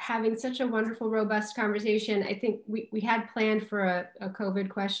 We're having such a wonderful, robust conversation. I think we had planned for a COVID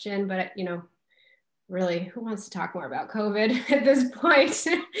question, but really, who wants to talk more about COVID at this point?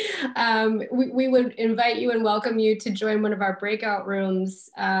 We would invite you and welcome you to join one of our breakout rooms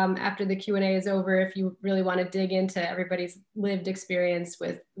after the Q&A is over if you really want to dig into everybody's lived experience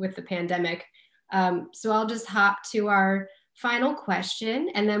with the pandemic. So I'll just hop to our final question,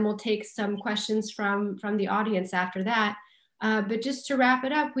 and then we'll take some questions from the audience after that. But just to wrap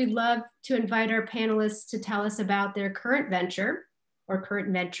it up, we'd love to invite our panelists to tell us about their current venture or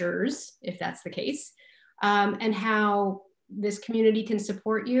current ventures, if that's the case, and how this community can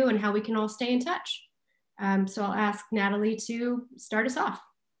support you and how we can all stay in touch. So I'll ask Natalie to start us off.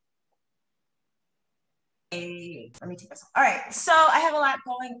 Hey, let me take this. All right, so I have a lot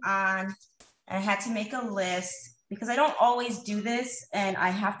going on, and I had to make a list because I don't always do this, and I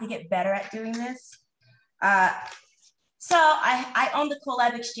have to get better at doing this. So I own the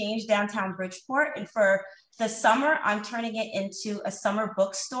Collab Exchange downtown Bridgeport, and for the summer, I'm turning it into a summer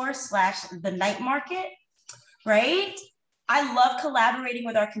bookstore / the night market, right? I love collaborating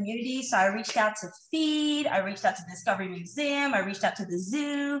with our community. So I reached out to Feed, I reached out to Discovery Museum, I reached out to the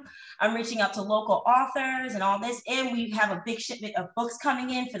zoo, I'm reaching out to local authors and all this. And we have a big shipment of books coming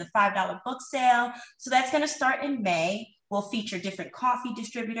in for the $5 book sale. So that's gonna start in May. We'll feature different coffee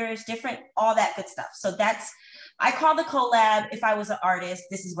distributors, all that good stuff. So I call the collab, if I was an artist,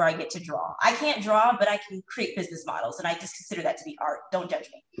 this is where I get to draw. I can't draw, but I can create business models, and I just consider that to be art. Don't judge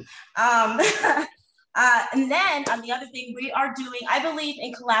me. And then on the other thing, we are doing, I believe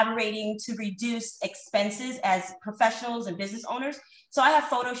in collaborating to reduce expenses as professionals and business owners. So I have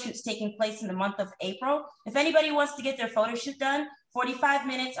photo shoots taking place in the month of April. If anybody wants to get their photo shoot done, 45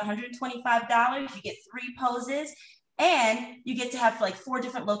 minutes, $125, you get 3 poses. And you get to have like 4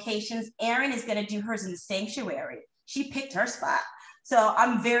 different locations. Erin is gonna do hers in the sanctuary. She picked her spot. So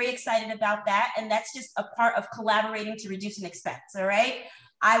I'm very excited about that. And that's just a part of collaborating to reduce an expense, all right?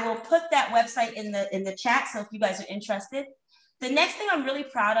 I will put that website in the chat, so if you guys are interested. The next thing I'm really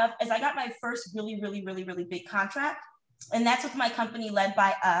proud of is I got my first really big contract, and that's with my company led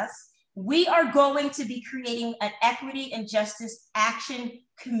by us. We are going to be creating an Equity and Justice Action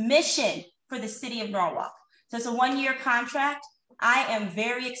Commission for the city of Norwalk. So it's a 1-year contract. I am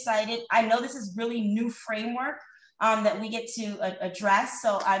very excited. I know this is really new framework that we get to address.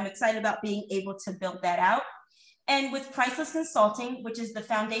 So I'm excited about being able to build that out. And with Priceless Consulting, which is the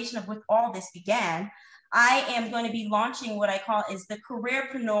foundation of which all this began, I am going to be launching what I call is the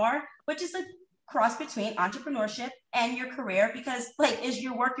Careerpreneur, which is a cross between entrepreneurship and your career, because like, is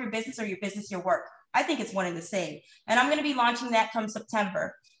your work your business or your business your work? I think it's one and the same. And I'm going to be launching that come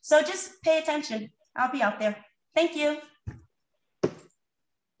September. So just pay attention. I'll be out there. Thank you.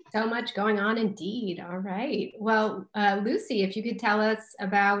 So much going on indeed. All right. Well, Lucy, if you could tell us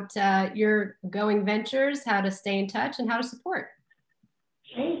about your going ventures, how to stay in touch and how to support.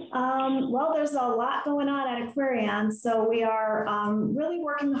 Great. Well, there's a lot going on at Aquarion. So we are really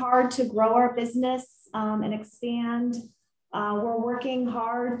working hard to grow our business and expand. We're working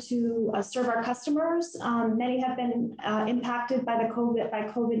hard to serve our customers. Many have been impacted by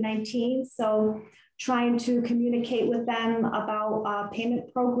COVID-19. So trying to communicate with them about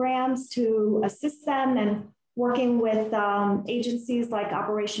payment programs to assist them, and working with agencies like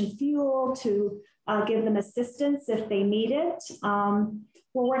Operation Fuel to give them assistance if they need it.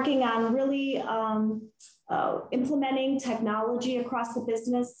 We're working on really implementing technology across the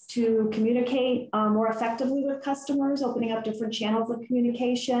business to communicate more effectively with customers, opening up different channels of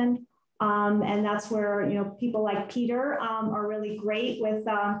communication. And that's where people like Peter are really great with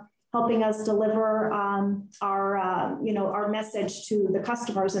helping us deliver our message to the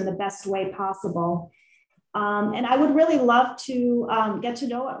customers in the best way possible. And I would really love to get to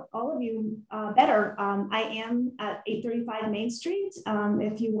know all of you better. I am at 835 Main Street.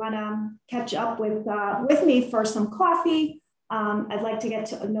 If you want to catch up with me for some coffee, I'd like to get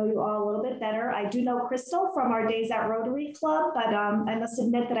to know you all a little bit better. I do know Crystal from our days at Rotary Club, but I must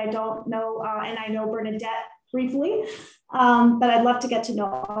admit that I don't know, and I know Bernadette briefly, but I'd love to get to know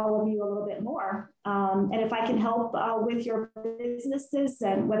all of you a little bit more. And if I can help with your businesses,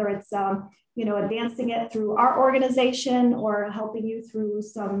 and whether it's advancing it through our organization or helping you through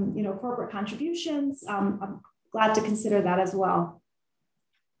some corporate contributions, I'm glad to consider that as well.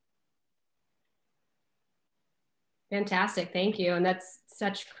 Fantastic, thank you. And that's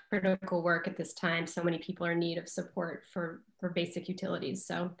such critical work at this time. So many people are in need of support for basic utilities.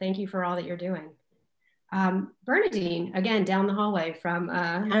 So thank you for all that you're doing. Bernadine, again, down the hallway from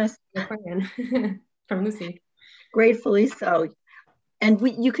Yes. from Lucy. Gratefully so. And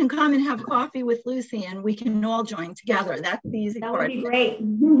you can come and have coffee with Lucy and we can all join together. That's the easy part. That would be great.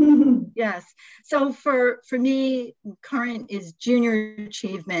 Yes. So for me, current is junior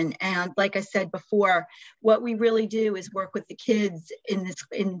achievement. And like I said before, what we really do is work with the kids in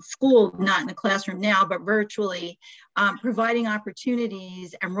school, not in the classroom now, but virtually, providing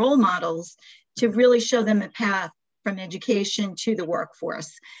opportunities and role models to really show them a path from education to the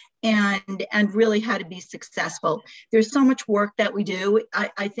workforce. And really how to be successful. There's so much work that we do.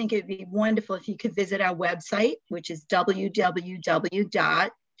 I think it'd be wonderful if you could visit our website, which is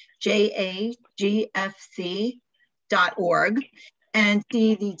www.jagfc.org, and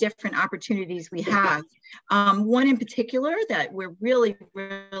see the different opportunities we have. One in particular that we're really,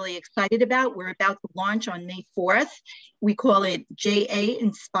 really excited about, we're about to launch on May 4th. We call it JA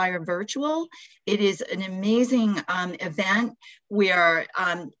Inspire Virtual. It is an amazing event where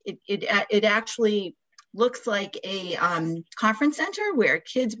it actually looks like a conference center where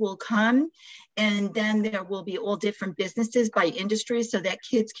kids will come, and then there will be all different businesses by industry so that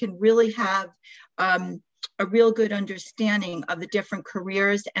kids can really have a real good understanding of the different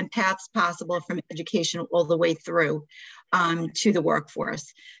careers and paths possible from education all the way through to the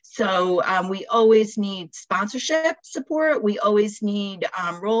workforce. So we always need sponsorship support. We always need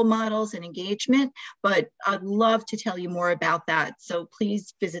role models and engagement, but I'd love to tell you more about that. So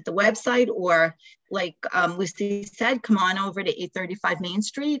please visit the website, or like Lucy said, come on over to 835 Main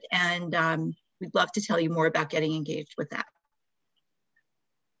Street, and we'd love to tell you more about getting engaged with that.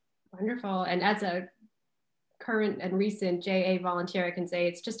 Wonderful. And as a current and recent JA volunteer, I can say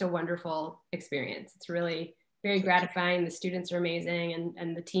it's just a wonderful experience. It's really very gratifying. The students are amazing,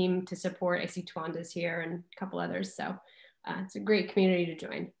 and the team to support. I see Twanda's here and a couple others. So it's a great community to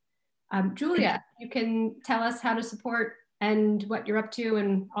join. Julia, you can tell us how to support and what you're up to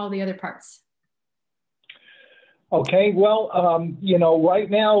and all the other parts. Okay, well, right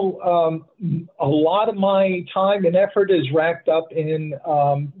now, a lot of my time and effort is racked up in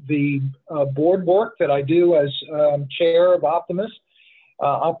the board work that I do as chair of Optimus.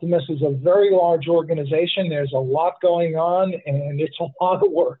 Optimus is a very large organization. There's a lot going on, and it's a lot of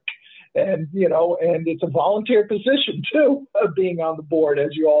work. And, and it's a volunteer position too, being on the board,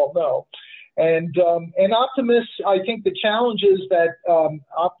 as you all know. And Optimus, I think the challenges that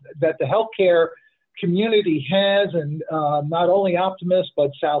that the healthcare community has, and not only Optimus,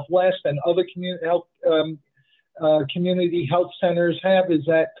 but Southwest and other community health centers have, is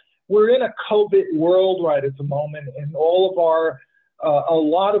that we're in a COVID world right at the moment, and all of our, a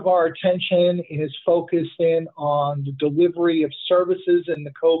lot of our attention is focused in on the delivery of services in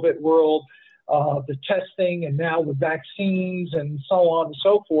the COVID world, the testing, and now the vaccines, and so on and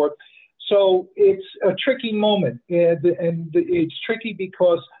so forth. So it's a tricky moment, and it's tricky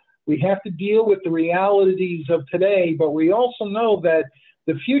because we have to deal with the realities of today, but we also know that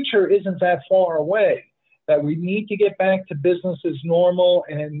the future isn't that far away, that we need to get back to business as normal,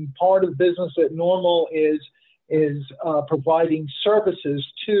 and part of business as normal is providing services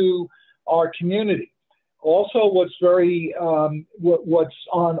to our community. Also, what's very, what's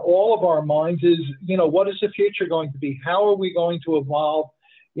on all of our minds is, what is the future going to be? How are we going to evolve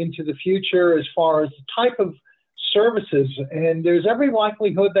into the future as far as the type of services? And there's every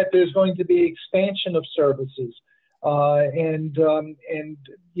likelihood that there's going to be expansion of services into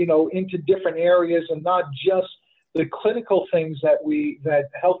different areas, and not just the clinical things that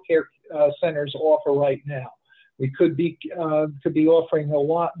healthcare centers offer right now. We could be offering a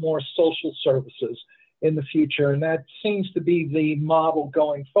lot more social services in the future, and that seems to be the model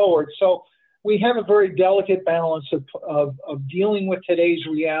going forward. So we have a very delicate balance of dealing with today's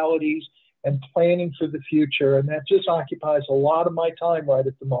realities and planning for the future, and that just occupies a lot of my time right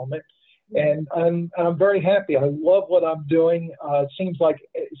at the moment. And I'm very happy. I love what I'm doing. It seems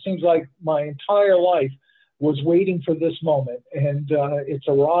like my entire life was waiting for this moment, and it's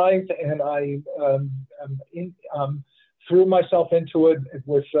arrived, and I threw myself into it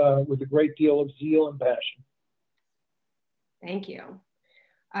with a great deal of zeal and passion. Thank you.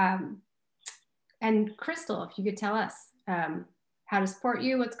 And Crystal, if you could tell us how to support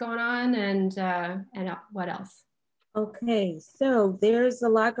you, what's going on, and what else. Okay, so there's a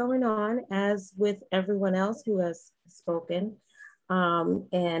lot going on, as with everyone else who has spoken,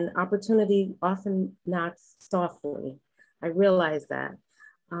 and opportunity often knocks softly. I realize that.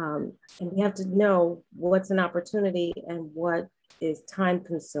 And we have to know what's an opportunity and what is time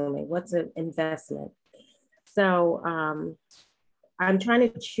consuming, what's an investment. So I'm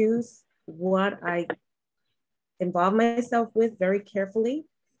trying to choose what I involve myself with very carefully.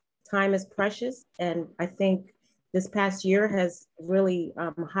 Time is precious, and I think this past year has really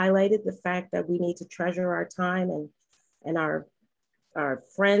highlighted the fact that we need to treasure our time and our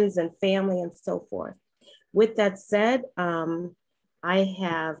friends and family and so forth. With that said, I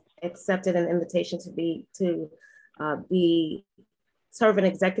have accepted an invitation to serve an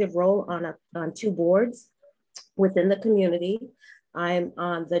executive role on 2 boards within the community. I'm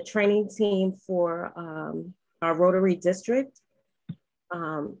on the training team for our Rotary District,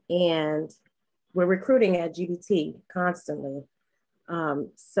 and we're recruiting at GBT constantly.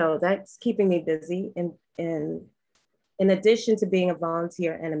 So that's keeping me busy in addition to being a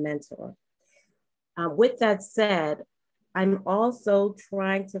volunteer and a mentor. With that said, I'm also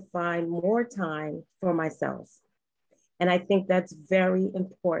trying to find more time for myself. And I think that's very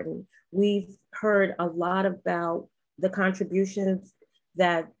important. We've heard a lot about the contributions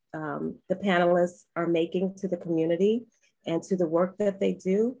that the panelists are making to the community and to the work that they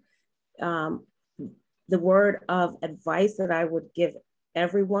do. The word of advice that I would give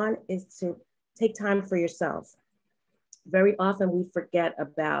everyone is to take time for yourself. Very often we forget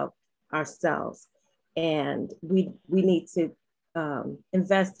about ourselves, and we need to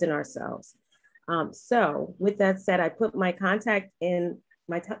invest in ourselves. So with that said, I put my contact information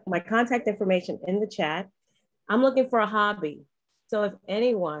in the chat. I'm looking for a hobby. So if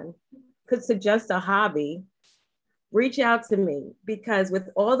anyone could suggest a hobby, reach out to me, because with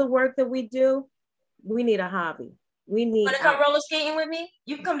all the work that we do, we need a hobby. We need. Want to come roller skating with me?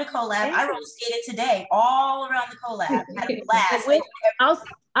 You can come to Collab. I roller skated today, all around the Collab. Had a blast.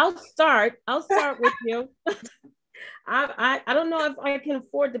 I'll start with you. I don't know if I can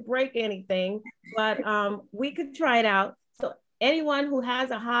afford to break anything, but we could try it out. So anyone who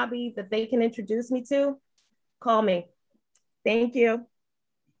has a hobby that they can introduce me to, call me. Thank you.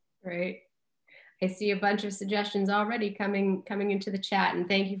 Great. I see a bunch of suggestions already coming into the chat, and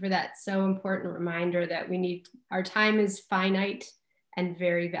thank you for that so important reminder that our time is finite and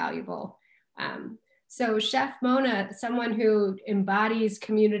very valuable. So Chef Mona, someone who embodies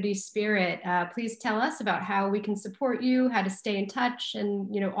community spirit, please tell us about how we can support you, how to stay in touch,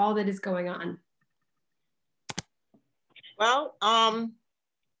 and all that is going on. Well, I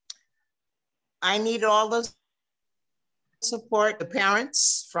need all the support, the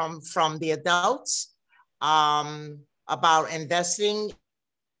parents from the adults, about investing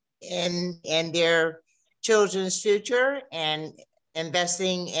in their children's future and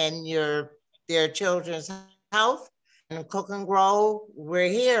investing in their children's health. And Cook and Grow, we're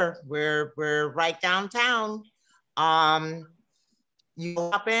here. We're right downtown. You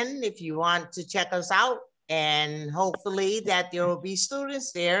hop in if you want to check us out, and hopefully that there will be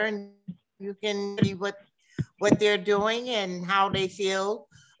students there, and you can see what they're doing and how they feel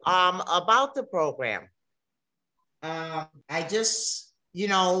about the program. I just,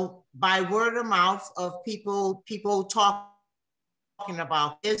 by word of mouth of people talking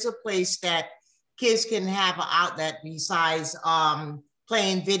about, there's a place that kids can have an outlet besides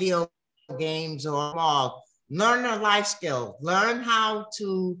playing video games or all. Learn a life skill, learn how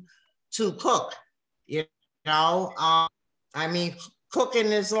to cook, I mean, cooking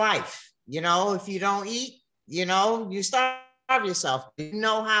is life. If you don't eat, you starve yourself. You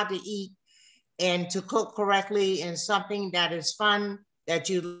know how to eat and to cook correctly, and something that is fun that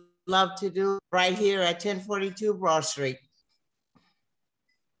you love to do, right here at 1042 Broad Street.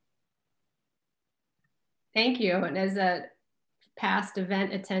 Thank you. And as a past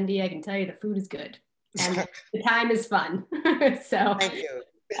event attendee, I can tell you the food is good and the time is fun. So thank you.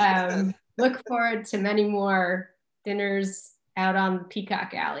 Look forward to many more dinners out on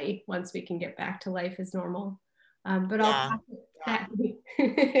Peacock Alley once we can get back to life as normal. But I'll pass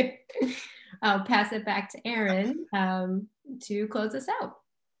it back to Erin to close us out.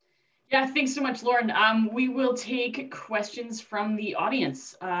 Yeah, thanks so much, Lauren. We will take questions from the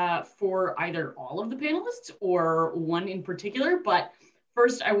audience for either all of the panelists or one in particular. But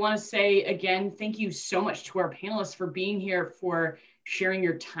first, I want to say again, thank you so much to our panelists for being here, for sharing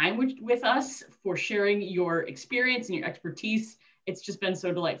your time with us, for sharing your experience and your expertise. It's just been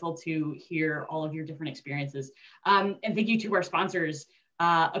so delightful to hear all of your different experiences. And thank you to our sponsors,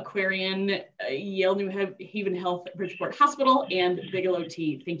 Aquarian, Yale New Haven Health, Bridgeport Hospital, and Bigelow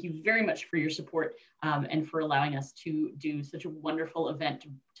Tea. Thank you very much for your support and for allowing us to do such a wonderful event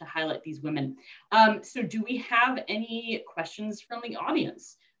to highlight these women. So do we have any questions from the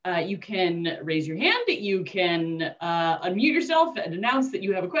audience? You can raise your hand, you can unmute yourself and announce that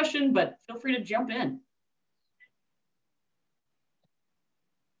you have a question, but feel free to jump in.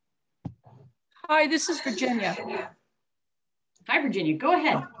 Hi, this is Virginia. Hi, Virginia, go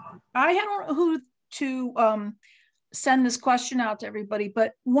ahead. I don't know who to send this question out to everybody,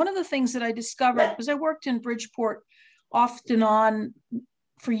 but one of the things that I discovered, because I worked in Bridgeport off and on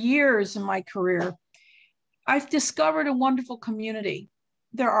for years in my career, I've discovered a wonderful community.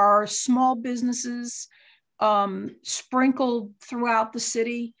 There are small businesses sprinkled throughout the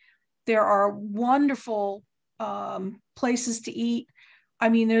city. There are wonderful places to eat. I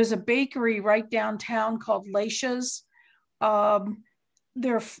mean, there's a bakery right downtown called Laisha's.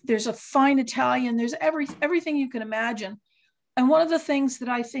 There's a fine Italian, there's everything you can imagine. And one of the things that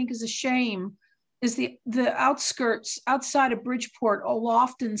I think is a shame is the outskirts outside of Bridgeport will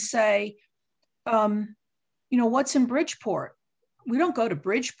often say, you know, what's in Bridgeport? We don't go to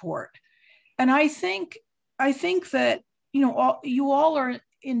Bridgeport. And I think that, you know, you all are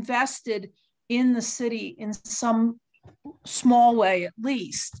invested in the city in some small way,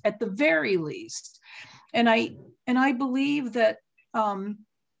 at the very least. And I believe that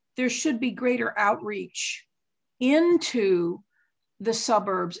there should be greater outreach into the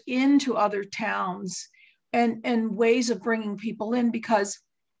suburbs, into other towns, and ways of bringing people in, because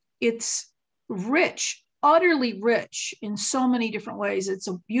it's rich, utterly rich in so many different ways. It's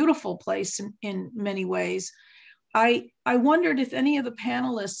a beautiful place in many ways. I wondered if any of the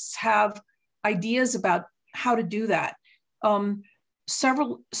panelists have ideas about how to do that.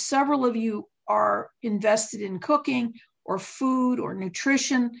 Several of you are invested in cooking or food or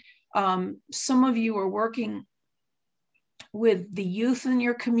nutrition. Some of you are working with the youth in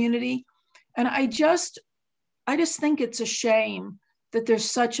your community. And I just think it's a shame that there's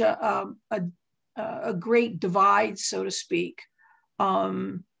such a great divide, so to speak.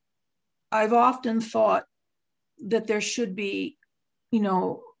 I've often thought that there should be, you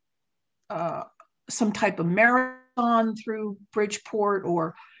know, some type of marathon through Bridgeport,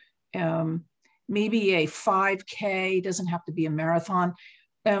 or maybe a 5K, doesn't have to be a marathon,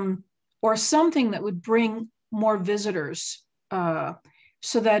 or something that would bring more visitors,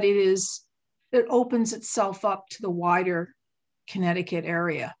 so that it opens itself up to the wider Connecticut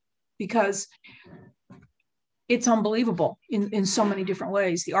area, because it's unbelievable in so many different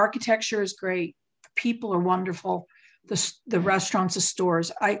ways. The architecture is great, the people are wonderful, the restaurants, the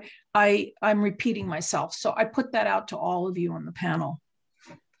stores. I'm repeating myself, so I put that out to all of you on the panel.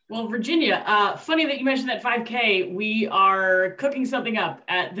 Well, Virginia, funny that you mentioned that 5K. We are cooking something up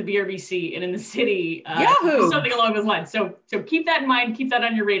at the BRBC and in the city, something along those lines. So keep that in mind, keep that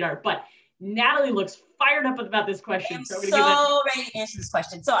on your radar. But Natalie looks fired up about this question. I'm so ready to answer this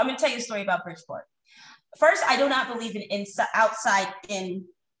question. So I'm going to tell you a story about Bridgeport. First, I do not believe in outside in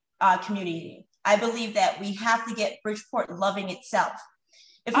community. I believe that we have to get Bridgeport loving itself.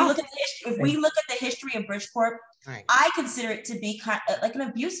 If we look at the history, the history of Bridgeport, right, I consider it to be kind of like an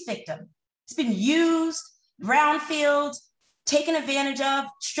abuse victim. It's been used, brownfield, taken advantage of,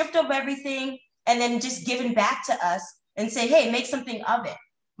 stripped of everything, and then just given back to us and say, hey, make something of it,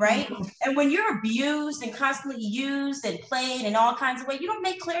 right? Mm-hmm. And when you're abused and constantly used and played in all kinds of ways, you don't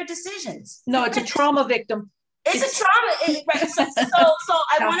make clear decisions. No, it's a trauma victim. It's a trauma, right? So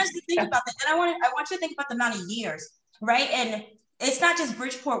I want us to think about that. And I want you to think about the amount of years, right? And it's not just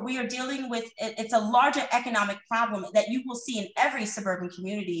Bridgeport. We are dealing with, it's a larger economic problem that you will see in every suburban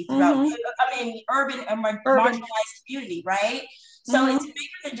community throughout, urban and marginalized community, right? So it's bigger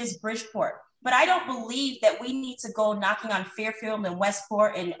than just Bridgeport. But I don't believe that we need to go knocking on Fairfield and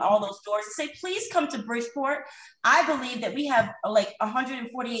Westport and all those doors and say, please come to Bridgeport. I believe that we have like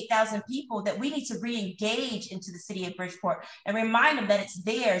 148,000 people that we need to re-engage into the city of Bridgeport and remind them that it's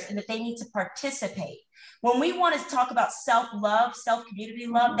theirs and that they need to participate. When we want to talk about self-love, self-community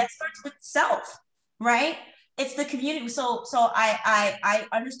love, that starts with self, right? It's the community. So I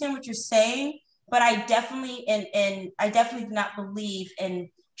understand what you're saying, but I definitely do not believe in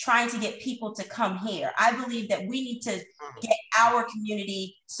trying to get people to come here. I believe that we need to get our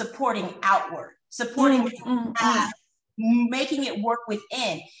community supporting outward, making it work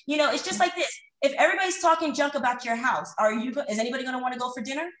within. You know, it's just like this. If everybody's talking junk about your house, is anybody going to want to go for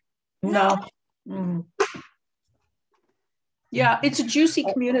dinner? No. Mm. Yeah, it's a juicy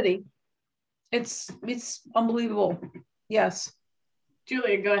community. It's unbelievable. Yes.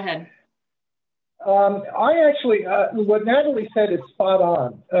 Julia, go ahead. I actually, what Natalie said is spot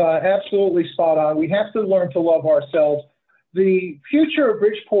on, absolutely spot on. We have to learn to love ourselves. The future of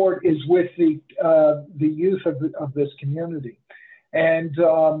Bridgeport is with the youth of this community. And,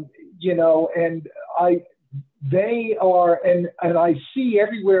 you know, and they are, and I see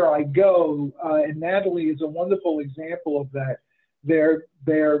everywhere I go, and Natalie is a wonderful example of that. They're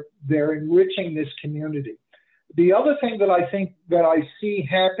enriching this community. The other thing that I think that I see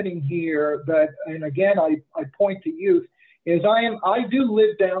happening here that, and again, I point to youth, is I do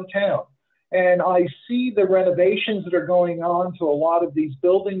live downtown, and I see the renovations that are going on to a lot of these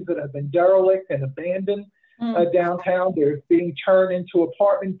buildings that have been derelict and abandoned downtown. They're being turned into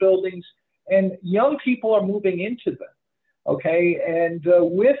apartment buildings, and young people are moving into them. Okay, and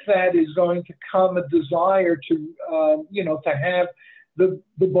with that is going to come a desire to, you know, to have the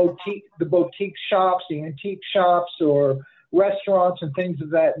boutique shops, the antique shops, or restaurants and things of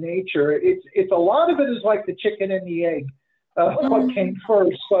that nature. It's a lot of it is like the chicken and the egg, what came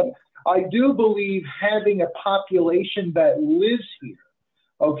first. But I do believe having a population that lives here,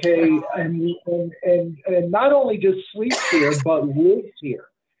 okay, and not only just sleeps here but lives here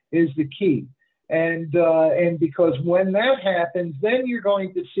is the key. And because when that happens, then you're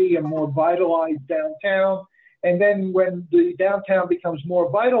going to see a more vitalized downtown. And then when the downtown becomes more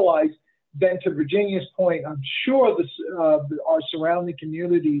vitalized, then to Virginia's point, I'm sure our surrounding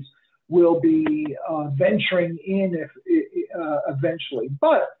communities will be venturing in eventually.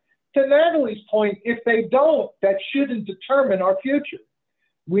 But to Natalie's point, if they don't, that shouldn't determine our future.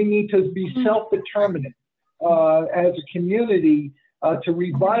 We need to be self-determinant as a community to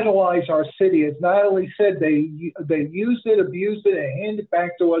revitalize our city. As Natalie said, they used it, abused it, and handed it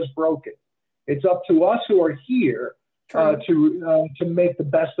back to us broken. It's up to us who are here to make the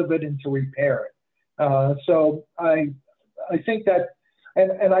best of it and to repair it. So I think that,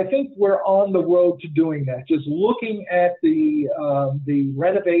 and I think we're on the road to doing that. Just looking at the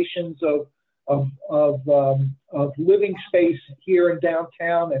renovations of living space here in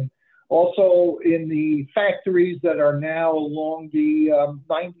downtown, and also in the factories that are now along the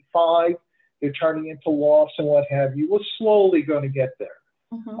 95, they're turning into lofts and what have you. We're slowly going to get there.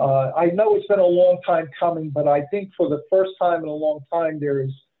 I know it's been a long time coming, but I think for the first time in a long time, there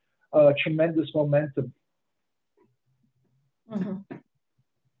is tremendous momentum. Do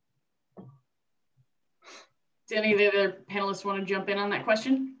any of the other panelists want to jump in on that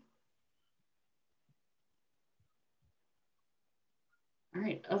question? All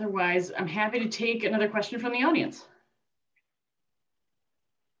right, otherwise, I'm happy to take another question from the audience.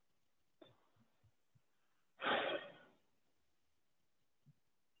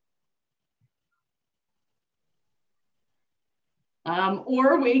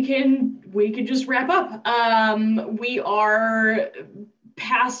 Or we can just wrap up. We are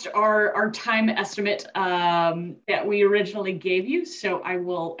past our time estimate that we originally gave you, so I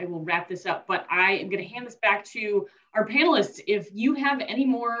will wrap this up. But I am going to hand this back to our panelists. If you have any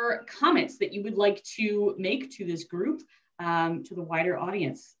more comments that you would like to make to this group, to the wider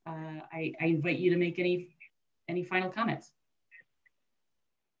audience, I invite you to make any final comments.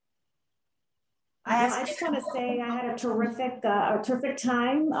 I just want to say I had a terrific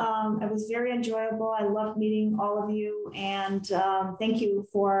time. It was very enjoyable. I loved meeting all of you, and thank you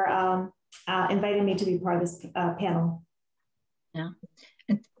for inviting me to be part of this panel. Yeah,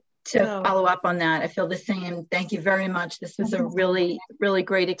 and to follow up on that, I feel the same. Thank you very much. This was a really, really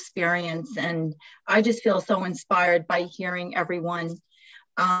great experience, and I just feel so inspired by hearing everyone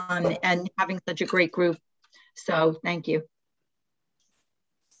and having such a great group. So thank you.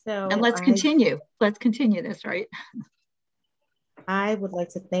 So, and let's continue. Let's continue this, right? I would like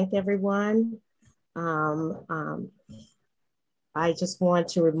to thank everyone. I just want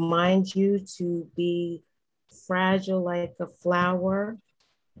to remind you to be fragile like a flower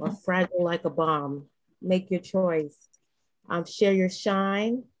or fragile like a bomb. Make your choice. Share your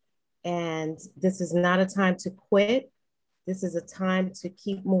shine. And this is not a time to quit. This is a time to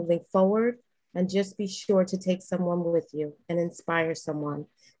keep moving forward, and just be sure to take someone with you and inspire someone.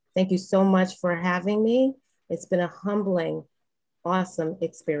 Thank you so much for having me. It's been a humbling, awesome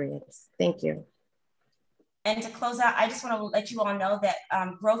experience. Thank you. And to close out, I just want to let you all know that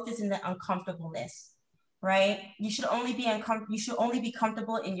growth is in the uncomfortableness, right? You should only be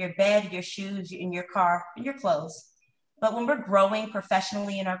comfortable in your bed, your shoes, in your car, in your clothes. But when we're growing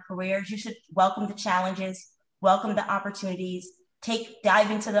professionally in our careers, you should welcome the challenges, welcome the opportunities,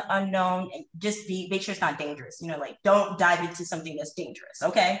 dive into the unknown, and just make sure it's not dangerous. You know, like, don't dive into something that's dangerous,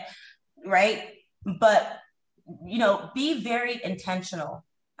 okay? Right? But, you know, be very intentional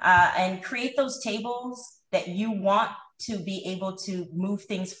and create those tables that you want to be able to move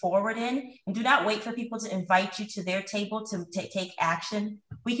things forward in. And do not wait for people to invite you to their table to take action.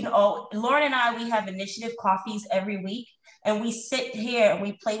 We can all, Lauren and I, we have initiative coffees every week, and we sit here and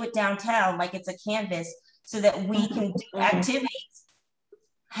we play with downtown like it's a canvas so that we can do activities,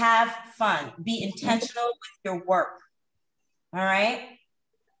 have fun, be intentional with your work. All right.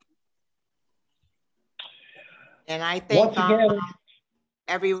 And I think once again,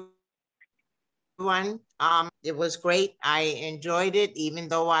 everyone, it was great. I enjoyed it, even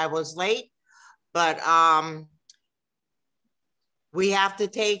though I was late. But we have to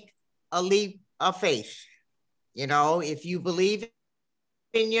take a leap of faith. You know, if you believe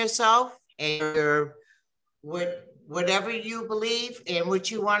in yourself and you're whatever you believe and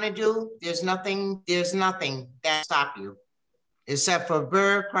what you want to do, there's nothing that stop you, except for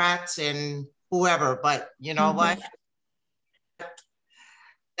bureaucrats and whoever. But you know what?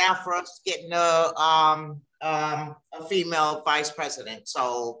 Now for us getting a female vice president.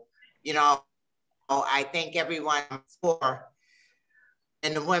 So, you know, I thank everyone for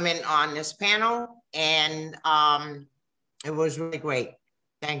and the women on this panel, and it was really great.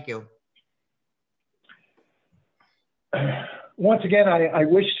 Thank you. Once again, I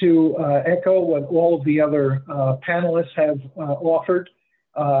wish to echo what all of the other panelists have offered.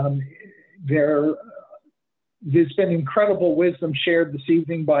 There's been incredible wisdom shared this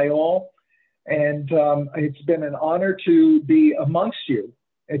evening by all, and it's been an honor to be amongst you,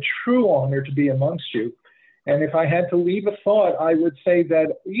 a true honor to be amongst you. And if I had to leave a thought, I would say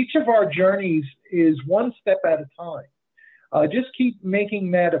that each of our journeys is one step at a time. Just keep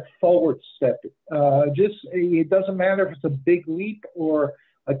making that a forward step. It doesn't matter if it's a big leap or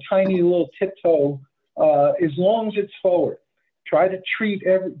a tiny little tiptoe, as long as it's forward. Try to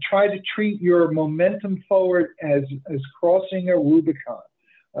treat your momentum forward as crossing a Rubicon,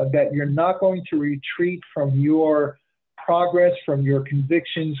 that you're not going to retreat from your progress, from your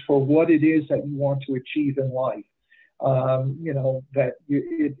convictions for what it is that you want to achieve in life. You know, that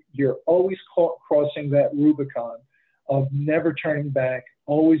you're always crossing that Rubicon of never turning back,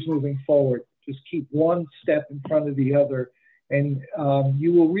 always moving forward. Just keep one step in front of the other, and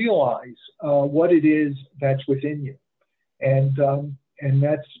you will realize what it is that's within you. And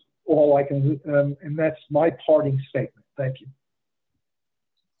that's all I can, and that's my parting statement. Thank you.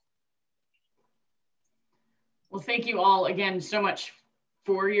 Well, thank you all again so much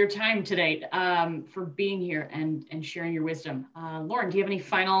for your time today, for being here and sharing your wisdom. Lauren, do you have any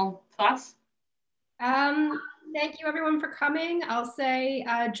final thoughts? Thank you everyone for coming. I'll say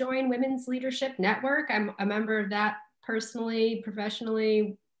join Women's Leadership Network. I'm a member of that personally,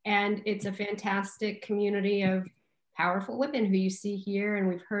 professionally, and it's a fantastic community of powerful women who you see here and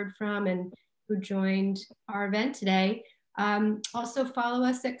we've heard from and who joined our event today. Also follow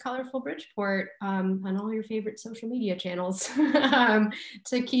us at Colorful Bridgeport on all your favorite social media channels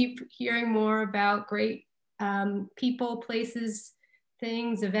to keep hearing more about great people, places,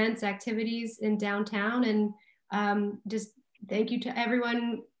 things, events, activities in downtown. And just thank you to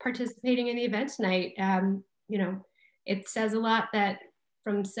everyone participating in the event tonight. You know, it says a lot that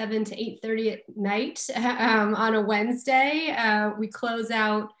from 7 to 8:30 at night on a Wednesday, we close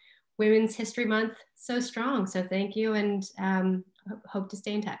out Women's History Month so strong. So thank you, and hope to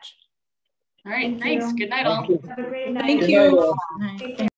stay in touch. All right, thanks. Good night, all. Have a great night. Thank you. Good night, all.